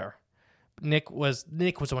Nick was there. Nick was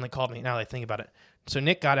the one that called me, now that I think about it. So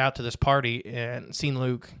Nick got out to this party and seen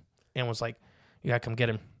Luke and was like, you got to come get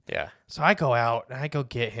him. Yeah. So I go out and I go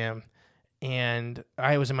get him. And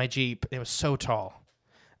I was in my Jeep. It was so tall.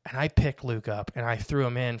 And I picked Luke up and I threw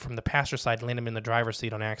him in from the passenger side and landed him in the driver's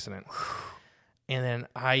seat on accident. And then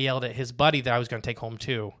I yelled at his buddy that I was going to take home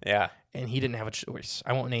too. Yeah. And he didn't have a choice.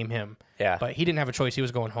 I won't name him. Yeah. But he didn't have a choice. He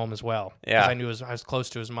was going home as well. Yeah. Because I knew I was close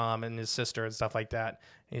to his mom and his sister and stuff like that.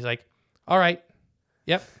 And he's like, all right.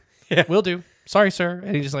 Yep. Yeah. Will do. Sorry, sir.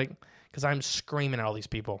 And he's just like, because I'm screaming at all these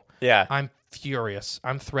people. Yeah. I'm furious.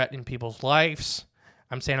 I'm threatening people's lives.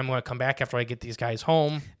 I'm saying I'm going to come back after I get these guys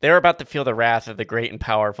home. They're about to feel the wrath of the great and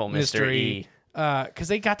powerful Mr. E. Because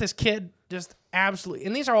they got this kid just absolutely,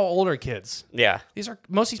 and these are all older kids. Yeah.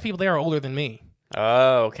 Most of these people there are older than me.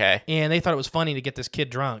 Oh, okay. And they thought it was funny to get this kid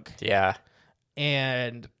drunk. Yeah.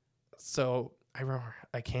 And so I remember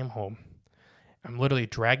I came home. I'm literally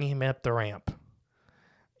dragging him up the ramp.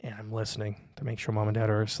 And I'm listening to make sure mom and dad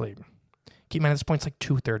are asleep. Keep in mind, at this point, it's like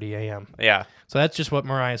 2:30 a.m. Yeah. So that's just what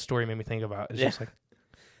Mariah's story made me think about. It's just like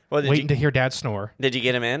waiting to hear dad snore. Did you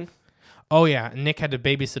get him in? Oh, yeah. Nick had to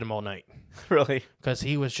babysit him all night. Really? Because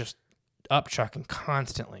he was just up chucking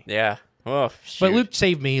constantly. Yeah. Oh, shoot. But Luke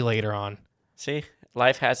saved me later on. See?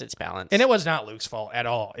 Life has its balance. And it was not Luke's fault at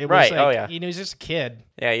all. It right. was like, Oh, yeah. He was just a kid.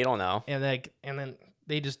 Yeah, you don't know. And then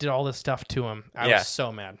they just did all this stuff to him. I was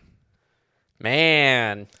so mad.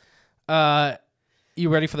 Man. You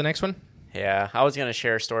ready for the next one? Yeah. I was going to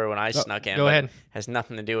share a story when I snuck in. Go ahead. Has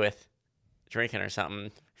nothing to do with drinking or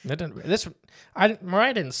something.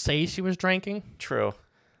 Mariah didn't say she was drinking. True.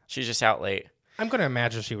 She's just out late. I'm going to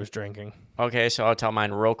imagine she was drinking. Okay, so I'll tell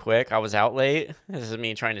mine real quick. I was out late. This is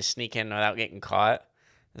me trying to sneak in without getting caught.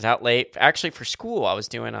 I was out late. Actually, for school, I was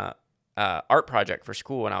doing a art project for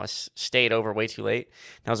school, and I stayed over way too late.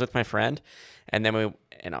 And I was with my friend, and then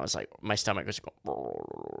I was like, my stomach was going,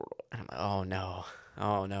 and I'm like,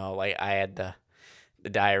 oh no, like I had the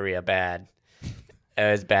diarrhea bad.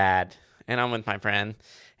 It was bad, and I'm with my friend,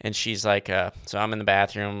 and she's like, so I'm in the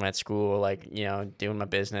bathroom at school, like, doing my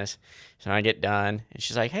business. So I get done, and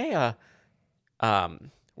she's like, hey,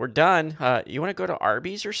 we're done. You want to go to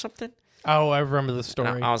Arby's or something? Oh, I remember the story.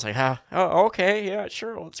 And I was like, oh, okay, yeah,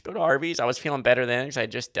 sure, let's go to Arby's. I was feeling better then because I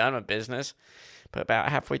had just done a business. But about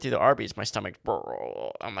halfway through the Arby's, my stomach,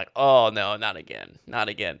 I'm like, oh, no, not again.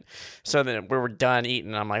 So then we were done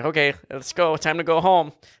eating. I'm like, okay, let's go. Time to go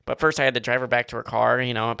home. But first I had to drive her back to her car,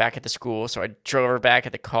 back at the school. So I drove her back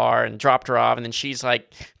at the car and dropped her off. And then she's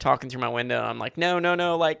like talking through my window. And I'm like, no,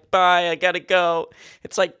 like, bye, I got to go.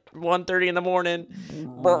 It's like 1:30 in the morning.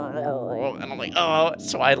 And I'm like, oh.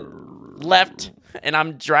 So I left and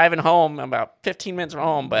I'm driving home. I'm about 15 minutes from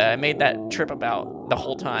home. But I made that trip about the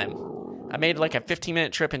whole time. I made like a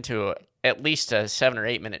 15-minute trip into at least a 7 or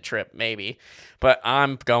 8 minute trip, maybe. But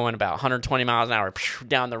I'm going about 120 miles an hour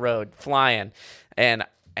down the road, flying, and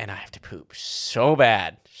I have to poop so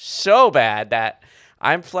bad that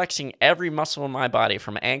I'm flexing every muscle in my body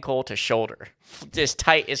from ankle to shoulder, as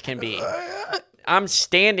tight as can be. I'm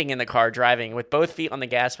standing in the car driving with both feet on the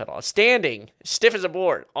gas pedal, standing stiff as a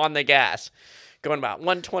board on the gas, going about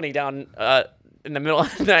 120 down in the middle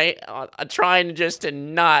of the night, trying just to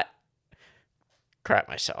not crap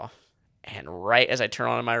myself. And right as I turn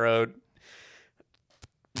onto my road,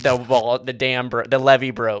 the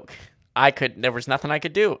levee broke. There was nothing I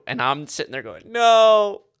could do. And I'm sitting there going,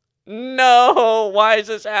 no, why is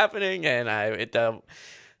this happening? And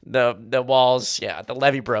the walls, the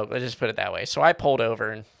levee broke. Let's just put it that way. So I pulled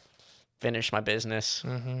over and finished my business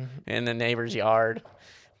in the neighbor's yard.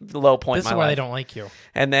 The low point This in my is why life. they don't like you.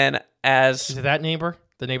 And then Is it that neighbor?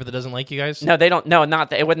 The neighbor that doesn't like you guys? No, they don't. No,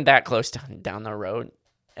 not that. It wasn't that close down the road,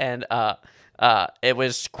 and it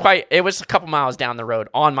was a couple miles down the road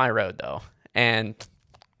on my road though, and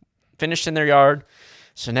finished in their yard.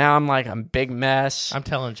 So now I'm like a big mess. I'm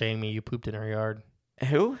telling Jamie you pooped in her yard.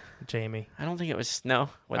 Who? Jamie. I don't think it was. No,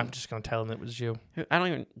 I'm just gonna tell him it was you. I don't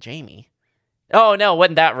even Jamie. Oh no, it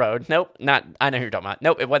wasn't that road. Nope, not. I know who you're talking about.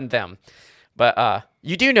 Nope, it wasn't them. But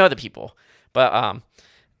you do know the people. But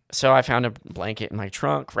So I found a blanket in my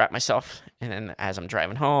trunk, wrapped myself, and then as I'm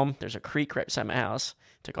driving home, there's a creek right beside my house.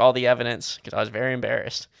 Took all the evidence because I was very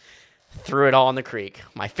embarrassed. Threw it all in the creek.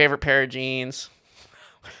 My favorite pair of jeans,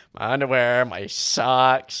 my underwear, my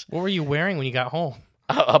socks. What were you wearing when you got home?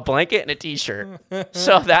 A blanket and a t-shirt.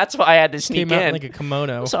 So that's why I had to sneak Came out in. like a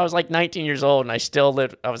kimono. So I was like 19 years old, and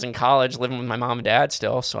I was in college living with my mom and dad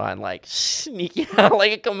still. So I'd like sneaking out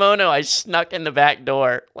like a kimono. I snuck in the back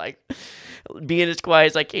door, like being as quiet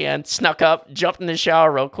as I can, snuck up, jumped in the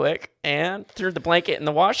shower real quick, and threw the blanket in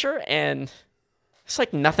the washer, and it's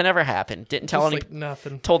like nothing ever happened. Didn't tell Just anybody. like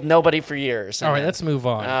nothing. Told nobody for years. All right, let's move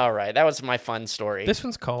on. All right, that was my fun story. This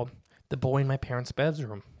one's called The Boy in My Parents'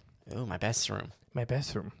 Bedroom. Oh, my best room. My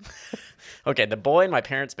best room. Okay, The Boy in My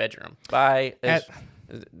Parents' Bedroom. We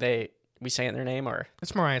saying their name or?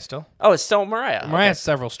 It's Mariah still. Oh, it's still Mariah. Mariah has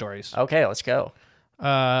several stories. Okay, let's go.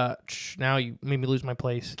 Now you made me lose my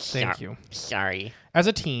place. Thank you. Sorry. As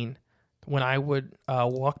a teen, when I would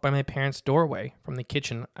walk by my parents' doorway from the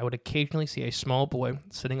kitchen, I would occasionally see a small boy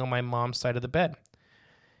sitting on my mom's side of the bed.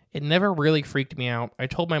 It never really freaked me out. I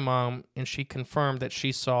told my mom, and she confirmed that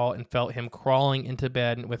she saw and felt him crawling into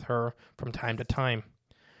bed with her from time to time.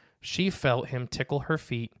 She felt him tickle her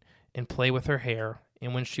feet and play with her hair,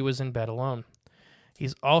 and when she was in bed alone.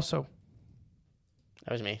 He's also...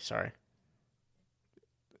 That was me. Sorry.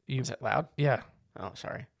 Is it loud? Yeah. Oh,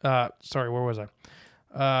 sorry. Sorry, where was I?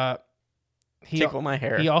 Tickle my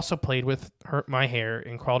hair. He also played with my hair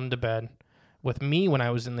and crawled into bed with me when I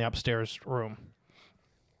was in the upstairs room.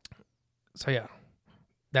 So yeah,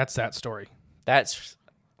 that's that story. That's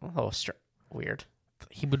a little weird.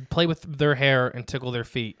 He would play with their hair and tickle their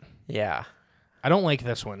feet. Yeah. I don't like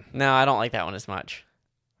this one. No, I don't like that one as much.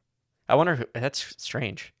 I wonder who... That's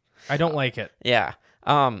strange. I don't like it. Yeah.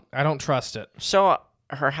 I don't trust it. So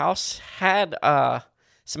her house had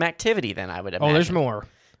some activity then, I would imagine. Oh, there's more.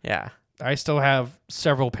 Yeah. I still have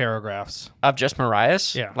several paragraphs. Of just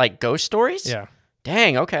Mariah's? Yeah. Like ghost stories? Yeah.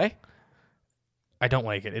 Dang, okay. I don't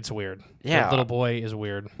like it. It's weird. Yeah. The little boy is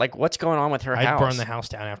weird. Like, what's going on with her house? I'd burn the house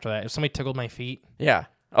down after that. If somebody tickled my feet. Yeah.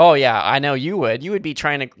 Oh, yeah. I know you would. You would be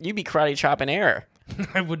you'd be karate chopping air.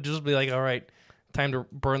 I would just be like, all right, time to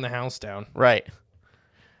burn the house down. Right.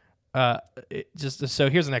 So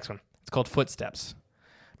here's the next one. It's called Footsteps.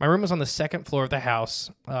 My room is on the second floor of the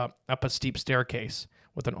house, up a steep staircase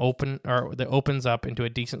with that opens up into a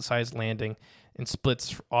decent-sized landing and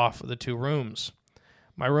splits off the two rooms.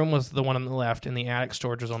 My room was the one on the left, and the attic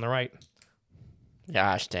storage was on the right.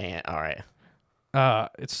 Gosh, dang it. All right.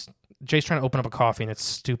 Jay's trying to open up a coffee, and it's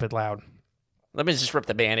stupid loud. Let me just rip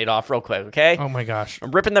the Band-Aid off real quick, okay? Oh, my gosh.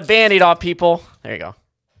 I'm ripping the Band-Aid off, people. There you go.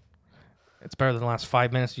 It's better than the last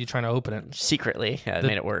 5 minutes of you trying to open it. Secretly, it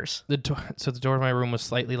made it worse. So the door of my room was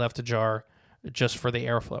slightly left ajar just for the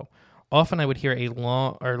airflow. Often I would hear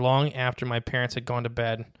long after my parents had gone to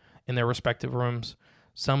bed in their respective rooms,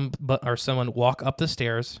 someone walk up the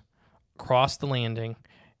stairs, cross the landing,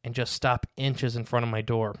 and just stop inches in front of my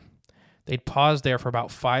door. They'd pause there for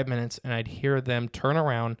about 5 minutes, and I'd hear them turn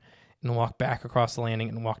around and walk back across the landing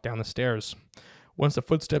and walk down the stairs. Once the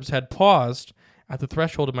footsteps had paused at the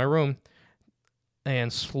threshold of my room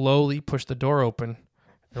and slowly pushed the door open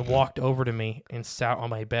and walked over to me and sat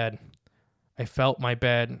on my bed. I felt my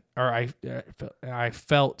bed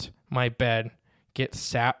get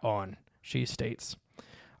sat on, she states.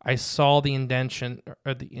 I saw the indentation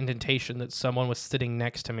that someone was sitting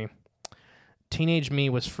next to me. Teenage me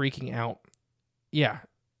was freaking out. Yeah.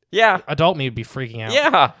 Adult me would be freaking out.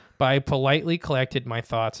 Yeah. But I politely collected my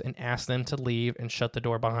thoughts and asked them to leave and shut the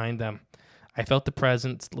door behind them. I felt the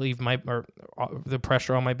the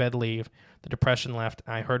pressure on my bed leave. The depression left.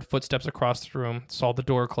 I heard footsteps across the room, saw the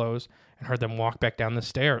door close, and heard them walk back down the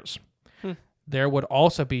stairs. There would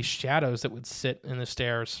also be shadows that would sit in the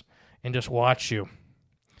stairs and just watch you.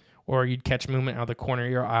 Or you'd catch movement out of the corner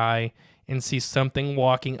of your eye and see something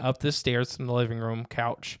walking up the stairs from the living room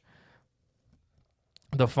couch.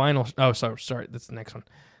 That's the next one.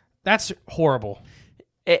 That's horrible.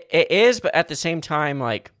 It is, but at the same time,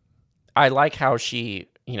 like, I like how she,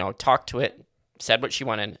 talked to it, said what she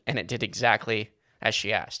wanted, and it did exactly as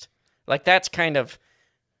she asked. Like, that's kind of,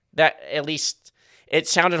 that at least, it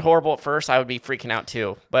sounded horrible at first. I would be freaking out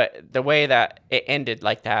too. But the way that it ended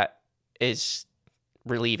like that is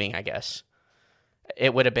relieving, I guess.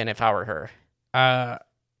 It would have been if I were her.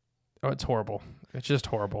 It's horrible. It's just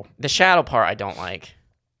horrible. The shadow part I don't like.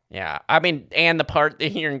 Yeah. I mean, and the part, the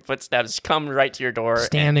hearing footsteps come right to your door.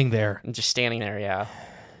 Standing there. And just standing there, yeah.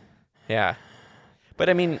 Yeah. But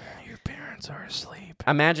I mean, your parents are asleep.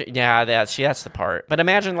 Imagine, that's the part. But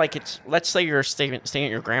imagine, like, let's say you're staying at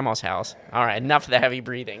your grandma's house. All right, enough of the heavy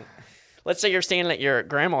breathing. Let's say you're staying at your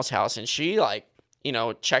grandma's house and she, like,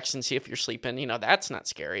 checks and see if you're sleeping. That's not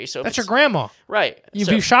scary. So that's your grandma. Right.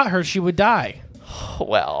 If you shot her, she would die.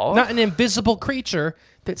 Well. Not an invisible creature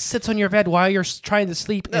that sits on your bed while you're trying to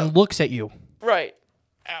sleep and looks at you. Right.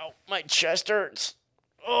 Ow, my chest hurts.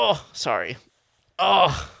 Oh, sorry.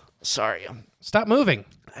 Oh, sorry. Stop moving.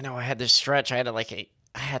 I know I had this stretch. I had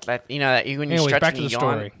that, that you when you stretch back and to you the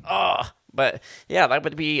yawn. story. Oh, but yeah, that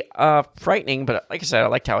would be frightening. But like I said, I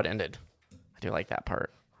liked how it ended. I do like that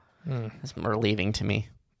part. It's more relieving to me.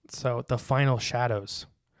 So the final shadows.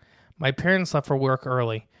 My parents left for work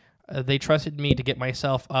early. They trusted me to get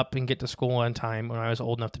myself up and get to school on time when I was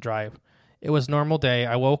old enough to drive. It was a normal day.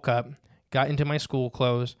 I woke up, got into my school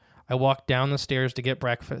clothes. I walked down the stairs to get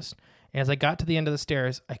breakfast. As I got to the end of the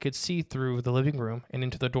stairs, I could see through the living room and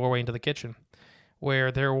into the doorway into the kitchen, where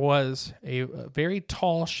there was a very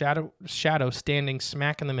tall shadow standing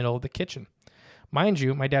smack in the middle of the kitchen. Mind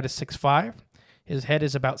you, my dad is 6'5". His head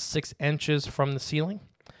is about 6 inches from the ceiling.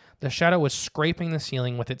 The shadow was scraping the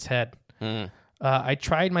ceiling with its head. I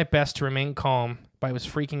tried my best to remain calm, but I was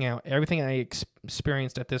freaking out. Everything I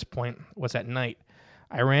experienced at this point was at night.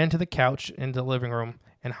 I ran to the couch in the living room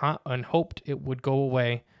and hoped it would go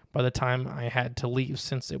away by the time I had to leave,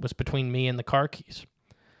 since it was between me and the car keys.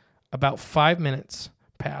 About 5 minutes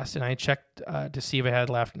passed, and I checked to see if it had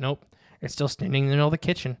left. Nope, it's still standing in the middle of the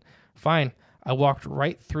kitchen. Fine. I walked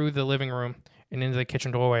right through the living room and into the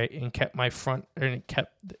kitchen doorway and kept my front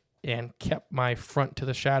to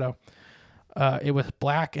the shadow. It was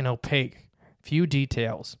black and opaque, few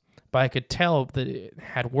details, but I could tell that it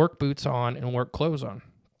had work boots on and work clothes on.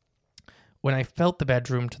 When I felt the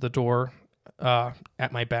bedroom to the door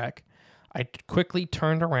at my back, I quickly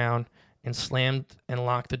turned around and slammed and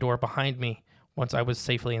locked the door behind me once I was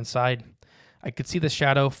safely inside. I could see the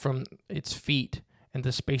shadow from its feet and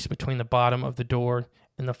the space between the bottom of the door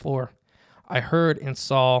and the floor. I heard and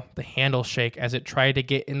saw the handle shake as it tried to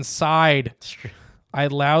get inside. I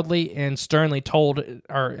loudly and sternly told it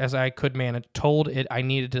I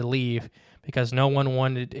needed to leave because no one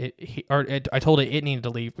wanted it, I told it needed to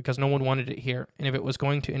leave because no one wanted it here, and if it was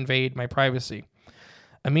going to invade my privacy.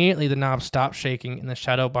 Immediately, the knob stopped shaking, and the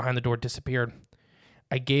shadow behind the door disappeared.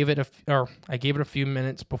 I gave it a few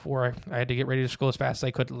minutes before I had to get ready to school as fast as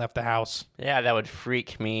I could and left the house. Yeah, that would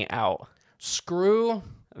freak me out. Screw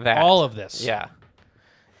that. All of this. Yeah.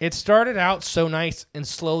 It started out so nice and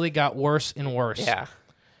slowly got worse and worse. Yeah.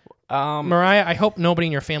 Mariah, I hope nobody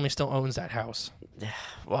in your family still owns that house.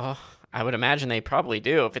 Well, I would imagine they probably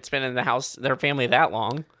do if it's been in the house, their family that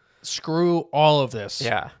long. Screw all of this.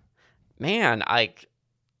 Yeah. Man,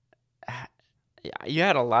 you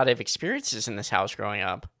had a lot of experiences in this house growing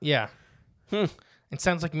up. Yeah. It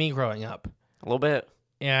sounds like me growing up. A little bit.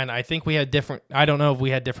 And I think we had different... I don't know if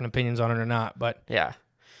we had different opinions on it or not, but... Yeah.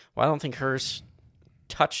 Well, I don't think hers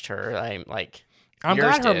touched her. I'm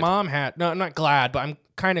yours glad her did. mom had... No, I'm not glad, but I'm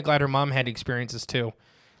kind of glad her mom had experiences too.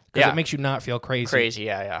 Because it makes you not feel crazy. Crazy,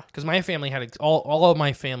 yeah. Because my family had... All of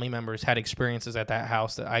my family members had experiences at that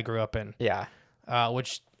house that I grew up in. Yeah.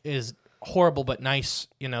 Which is horrible but nice,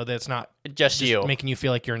 that it's not... Just you. Making you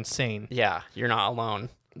feel like you're insane. Yeah, you're not alone.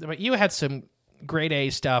 But you had some grade A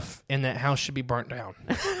stuff, and that house should be burnt down.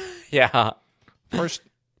 Yeah. First,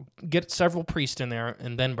 get several priests in there,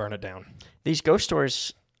 and then burn it down. These ghost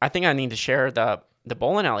stories, I think I need to share the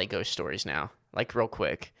bowling alley ghost stories now, like real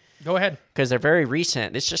quick. Go ahead. Because they're very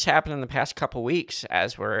recent. This just happened in the past couple weeks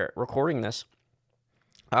as we're recording this.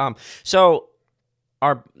 So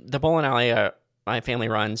the bowling alley my family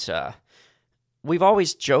runs, we've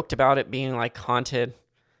always joked about it being like haunted.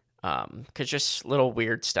 Because just little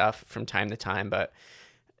weird stuff from time to time, but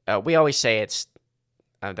we always say it's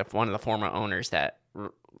one of the former owners that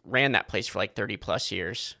ran that place for like 30 plus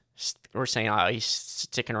years. We're saying, oh, he's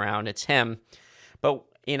sticking around. It's him. But,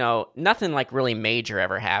 nothing like really major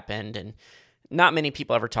ever happened, and not many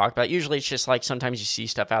people ever talk about it. Usually it's just like sometimes you see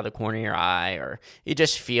stuff out of the corner of your eye, or you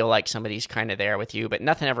just feel like somebody's kind of there with you, but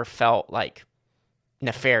nothing ever felt like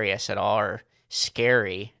nefarious at all or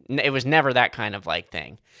scary. It was never that kind of like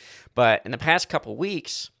thing. But in the past couple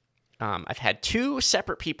weeks, I've had two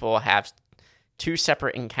separate people have two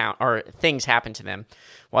separate things happen to them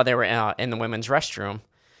while they were in the women's restroom.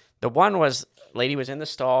 The one was, lady was in the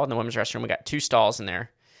stall in the women's restroom. We got two stalls in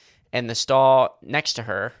there, and the stall next to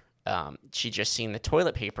her, she just seen the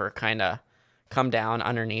toilet paper kind of come down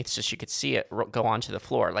underneath, so she could see it go onto the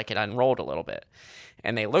floor, like it unrolled a little bit.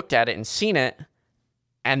 And they looked at it and seen it.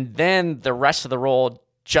 And then the rest of the roll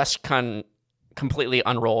just completely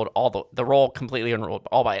unrolled, the roll completely unrolled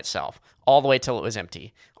all by itself, all the way till it was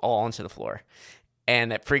empty, all onto the floor.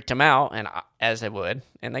 And it freaked them out, and as they would,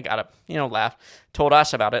 and they got up, laugh, told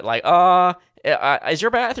us about it, like, is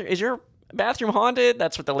your bathroom haunted?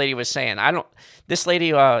 That's what the lady was saying. This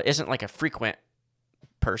lady isn't like a frequent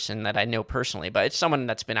person that I know personally, but it's someone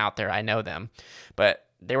that's been out there. I know them, but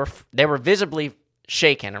they were visibly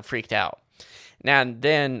shaken and freaked out. Now and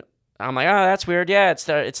then I'm like, oh, that's weird. Yeah, it's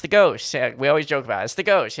the ghost. Yeah, we always joke about it. It's the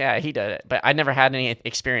ghost. Yeah, he did it. But I never had any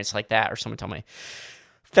experience like that, or someone told me.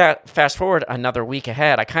 Fast forward another week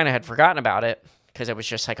ahead, I kind of had forgotten about it because it was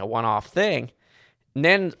just like a one-off thing. And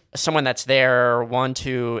then someone that's there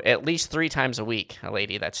at least 3 times a week, a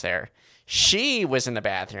lady that's there, she was in the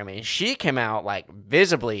bathroom and she came out like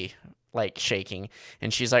visibly like shaking,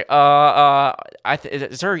 and she's like,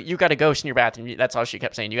 sir, you got a ghost in your bathroom. That's all she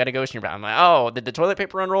kept saying. You got a ghost in your bathroom. I'm like, oh, did the toilet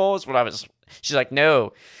paper unroll? Is what I was. She's like,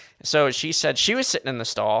 no. So she said she was sitting in the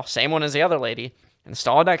stall, same one as the other lady, in the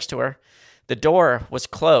stall next to her. The door was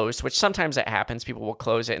closed, which sometimes that happens. People will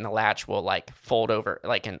close it and the latch will like fold over,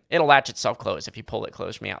 it'll latch itself closed if you pull it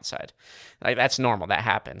closed from the outside. Like that's normal. That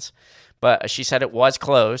happens. But she said it was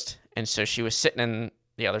closed, and so she was sitting in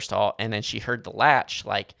the other stall, and then she heard the latch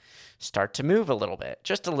like start to move a little bit,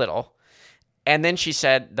 just a little. And then she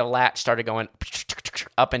said the latch started going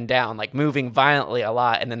up and down, like moving violently a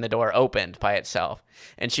lot, and then the door opened by itself.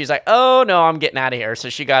 And she's like, oh, no, I'm getting out of here. So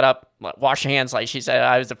she got up, washed her hands. Like she said,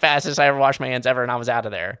 I was the fastest I ever washed my hands ever, and I was out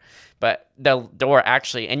of there. But the door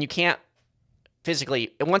actually, and you can't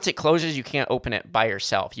physically, once it closes, you can't open it by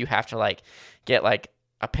yourself. You have to get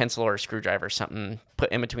a pencil or a screwdriver or something,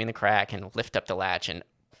 put in between the crack and lift up the latch and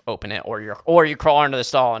open it, or you crawl into the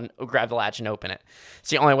stall and grab the latch and open it. It's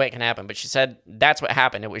the only way it can happen. But she said that's what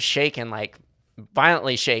happened. It was shaking, like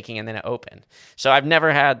violently shaking, and then it opened. So I've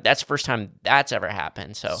never had, that's the first time that's ever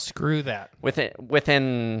happened. So screw that.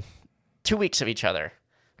 Within 2 weeks of each other,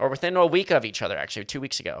 or within a week of each other, actually 2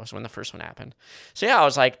 weeks ago was when the first one happened. So yeah, I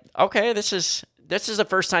was like, okay, this is the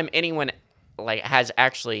first time anyone has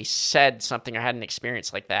actually said something or had an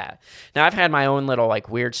experience like that. Now I've had my own little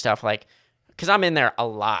weird stuff, because I'm in there a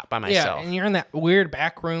lot by myself. Yeah, and you're in that weird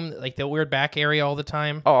back room, the weird back area all the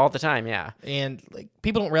time. Oh, all the time, yeah. And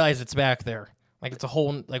people don't realize it's back there. It's a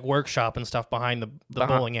whole workshop and stuff behind the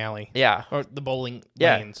bowling alley. Yeah. Or the bowling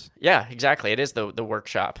lanes. Yeah, exactly. It is the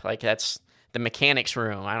workshop. That's the mechanics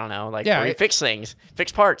room. I don't know, where you fix things,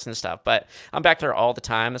 fix parts and stuff. But I'm back there all the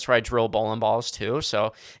time. That's where I drill bowling balls too.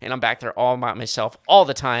 So, and I'm back there all by myself all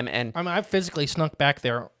the time. And I've physically snuck back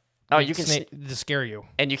there. Oh, you can to scare you,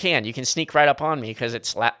 and you can sneak right up on me because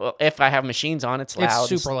it's loud. Well, if I have machines on, it's loud.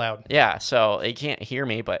 It's super loud. Yeah, so you can't hear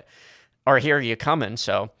me, or hear you coming.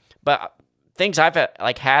 So, but things I've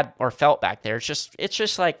like had or felt back there. It's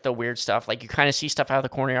just like the weird stuff. Like you kind of see stuff out of the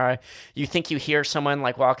corner of your eye. You think you hear someone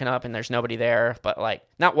like walking up and there's nobody there, but like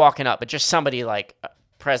not walking up, but just somebody like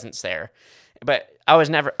presence there. But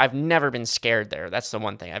I've never been scared there. That's the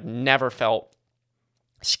one thing. I've never felt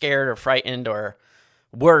scared or frightened or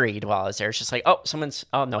worried while I was there. It's just like, oh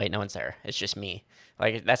no, wait, no one's there. It's just me.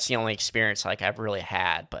 Like that's the only experience like I've really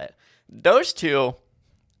had. But those two,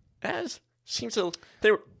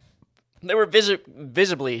 they were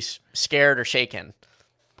visibly scared or shaken,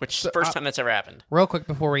 which is the first time that's ever happened. Real quick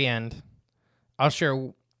before we end, I'll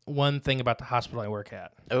share one thing about the hospital I work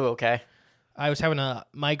at. Oh, okay. I was having a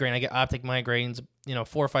migraine. I get optic migraines, 4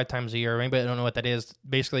 or 5 times a year. Anybody don't know what that is?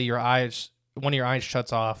 Basically, one of your eyes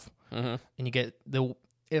shuts off, and you get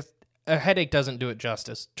a headache doesn't do it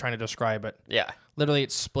justice trying to describe it. Yeah. Literally,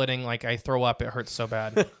 it's splitting. Like, I throw up. It hurts so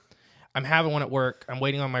bad. I'm having one at work. I'm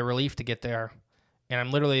waiting on my relief to get there, and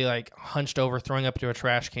I'm literally, like, hunched over, throwing up into a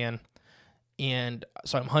trash can. And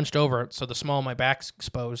so I'm hunched over, so the small of my back's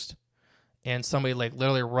exposed, and somebody, like,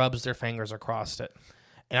 literally rubs their fingers across it.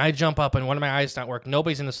 And I jump up, and one of my eyes not work.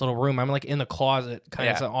 Nobody's in this little room. I'm, like, in the closet. Kind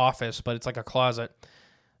of, it's an office, but it's like a closet.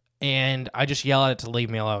 And I just yell at it to leave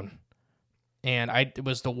me alone. And it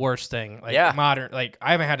was the worst thing. Like, I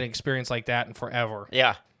haven't had an experience like that in forever.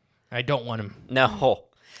 Yeah. I don't want him. No.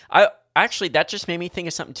 Actually, that just made me think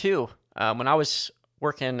of something, too. When I was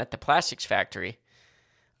working at the plastics factory,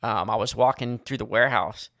 I was walking through the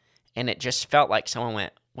warehouse, and it just felt like someone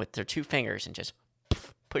went with their 2 fingers and just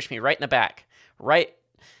pushed me right in the back, right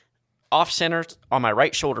off center on my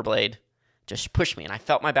right shoulder blade, just pushed me, and I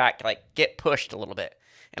felt my back like get pushed a little bit.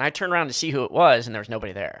 And I turned around to see who it was, and there was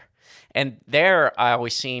nobody there. And there, I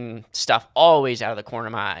always seen stuff always out of the corner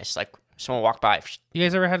of my eyes, like someone walked by. You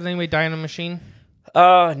guys ever had anybody die in a machine?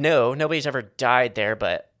 No, nobody's ever died there,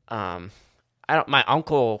 but my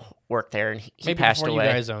uncle worked there, and he passed away. Maybe before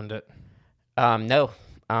you guys owned it. No,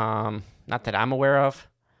 not that I'm aware of.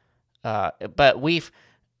 But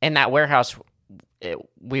in that warehouse,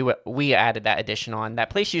 we added that addition on. That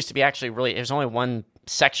place used to be actually really, it was only one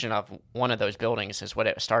section of one of those buildings is what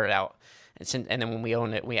it started out. And then when we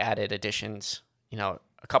owned it, we added additions, a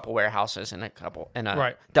couple warehouses and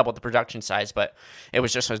doubled the production size, but it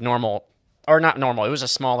was just not normal. It was a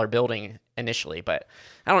smaller building initially, but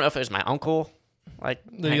I don't know if it was my uncle.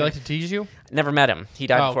 Did he like to tease you? Never met him. He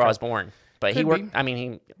died before I was born, but he worked. Be. I mean,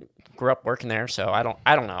 he grew up working there, so I don't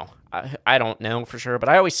know. I don't know for sure, but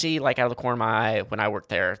I always see like out of the corner of my eye when I work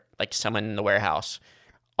there, like someone in the warehouse,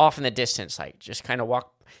 off in the distance, like just kind of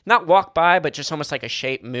not walk by, but just almost like a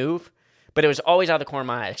shape move. But it was always out of the corner of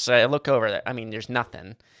my eye. So I look over there. I mean, there's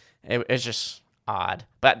nothing. It's just odd.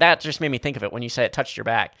 But that just made me think of it when you said it touched your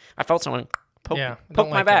back. I felt someone poke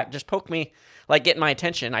my back, just poke me, like getting my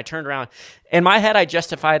attention. I turned around. In my head, I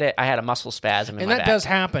justified it. I had a muscle spasm in my back. And that does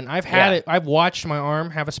happen. I've had it. I've watched my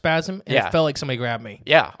arm have a spasm, and it felt like somebody grabbed me.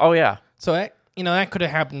 Yeah. Oh, yeah. So, that could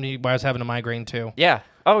have happened to me while I was having a migraine, too. Yeah.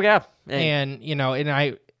 Oh, yeah. And,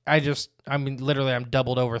 I'm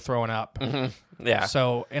doubled over throwing up. Mm-hmm. Yeah.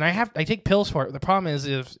 So, and I take pills for it. The problem is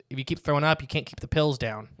if you keep throwing up, you can't keep the pills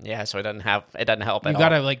down. Yeah, so it doesn't help at all. You got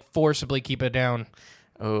to forcibly keep it down.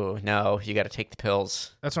 Oh, no, you got to take the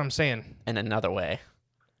pills. That's what I'm saying. In another way.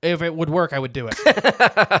 If it would work, I would do it.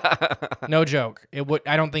 No joke. It would.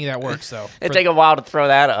 I don't think that works though. It'd take a while to throw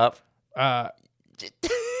that up.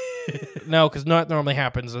 No, because that normally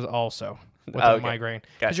happens also with a migraine.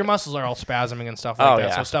 Because your muscles are all spasming and stuff like that.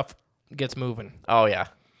 Yeah. So stuff gets moving. Oh, yeah.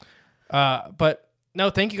 But no,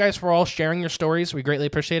 thank you guys for all sharing your stories. We greatly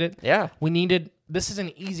appreciate it. Yeah. This is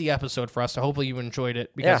an easy episode for us, so hopefully you enjoyed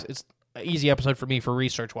it because it's an easy episode for me for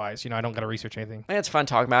research-wise. I don't got to research anything. And it's fun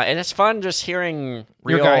talking about it, and it's fun just hearing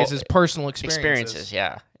your guys' personal experiences.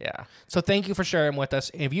 Yeah. So thank you for sharing with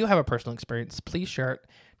us. If you have a personal experience, please share it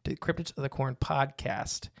to Cryptids of the Corn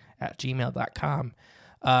podcast at gmail.com.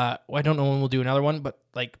 I don't know when we'll do another one, but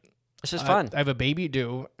this is fun. I have a baby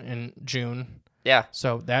due in June. Yeah.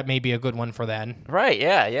 So that may be a good one for then. Right,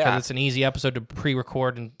 yeah. Because it's an easy episode to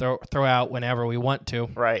pre-record and throw out whenever we want to.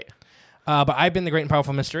 Right. But I've been the Great and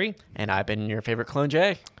Powerful Mystery. And I've been your favorite clone,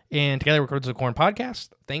 Jay. And together we're Cryptids of the Corn podcast.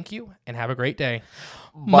 Thank you, and have a great day.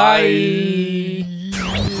 Bye.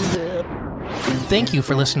 Thank you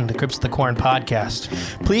for listening to Cryptids of the Corn podcast.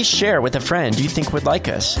 Please share with a friend you think would like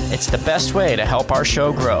us. It's the best way to help our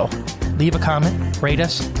show grow. Leave a comment, rate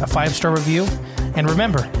us, a 5-star review, and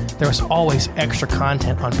remember, there is always extra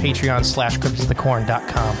content on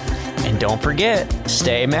Patreon/CryptidsOfTheCorn.com. And don't forget,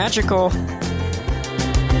 stay magical.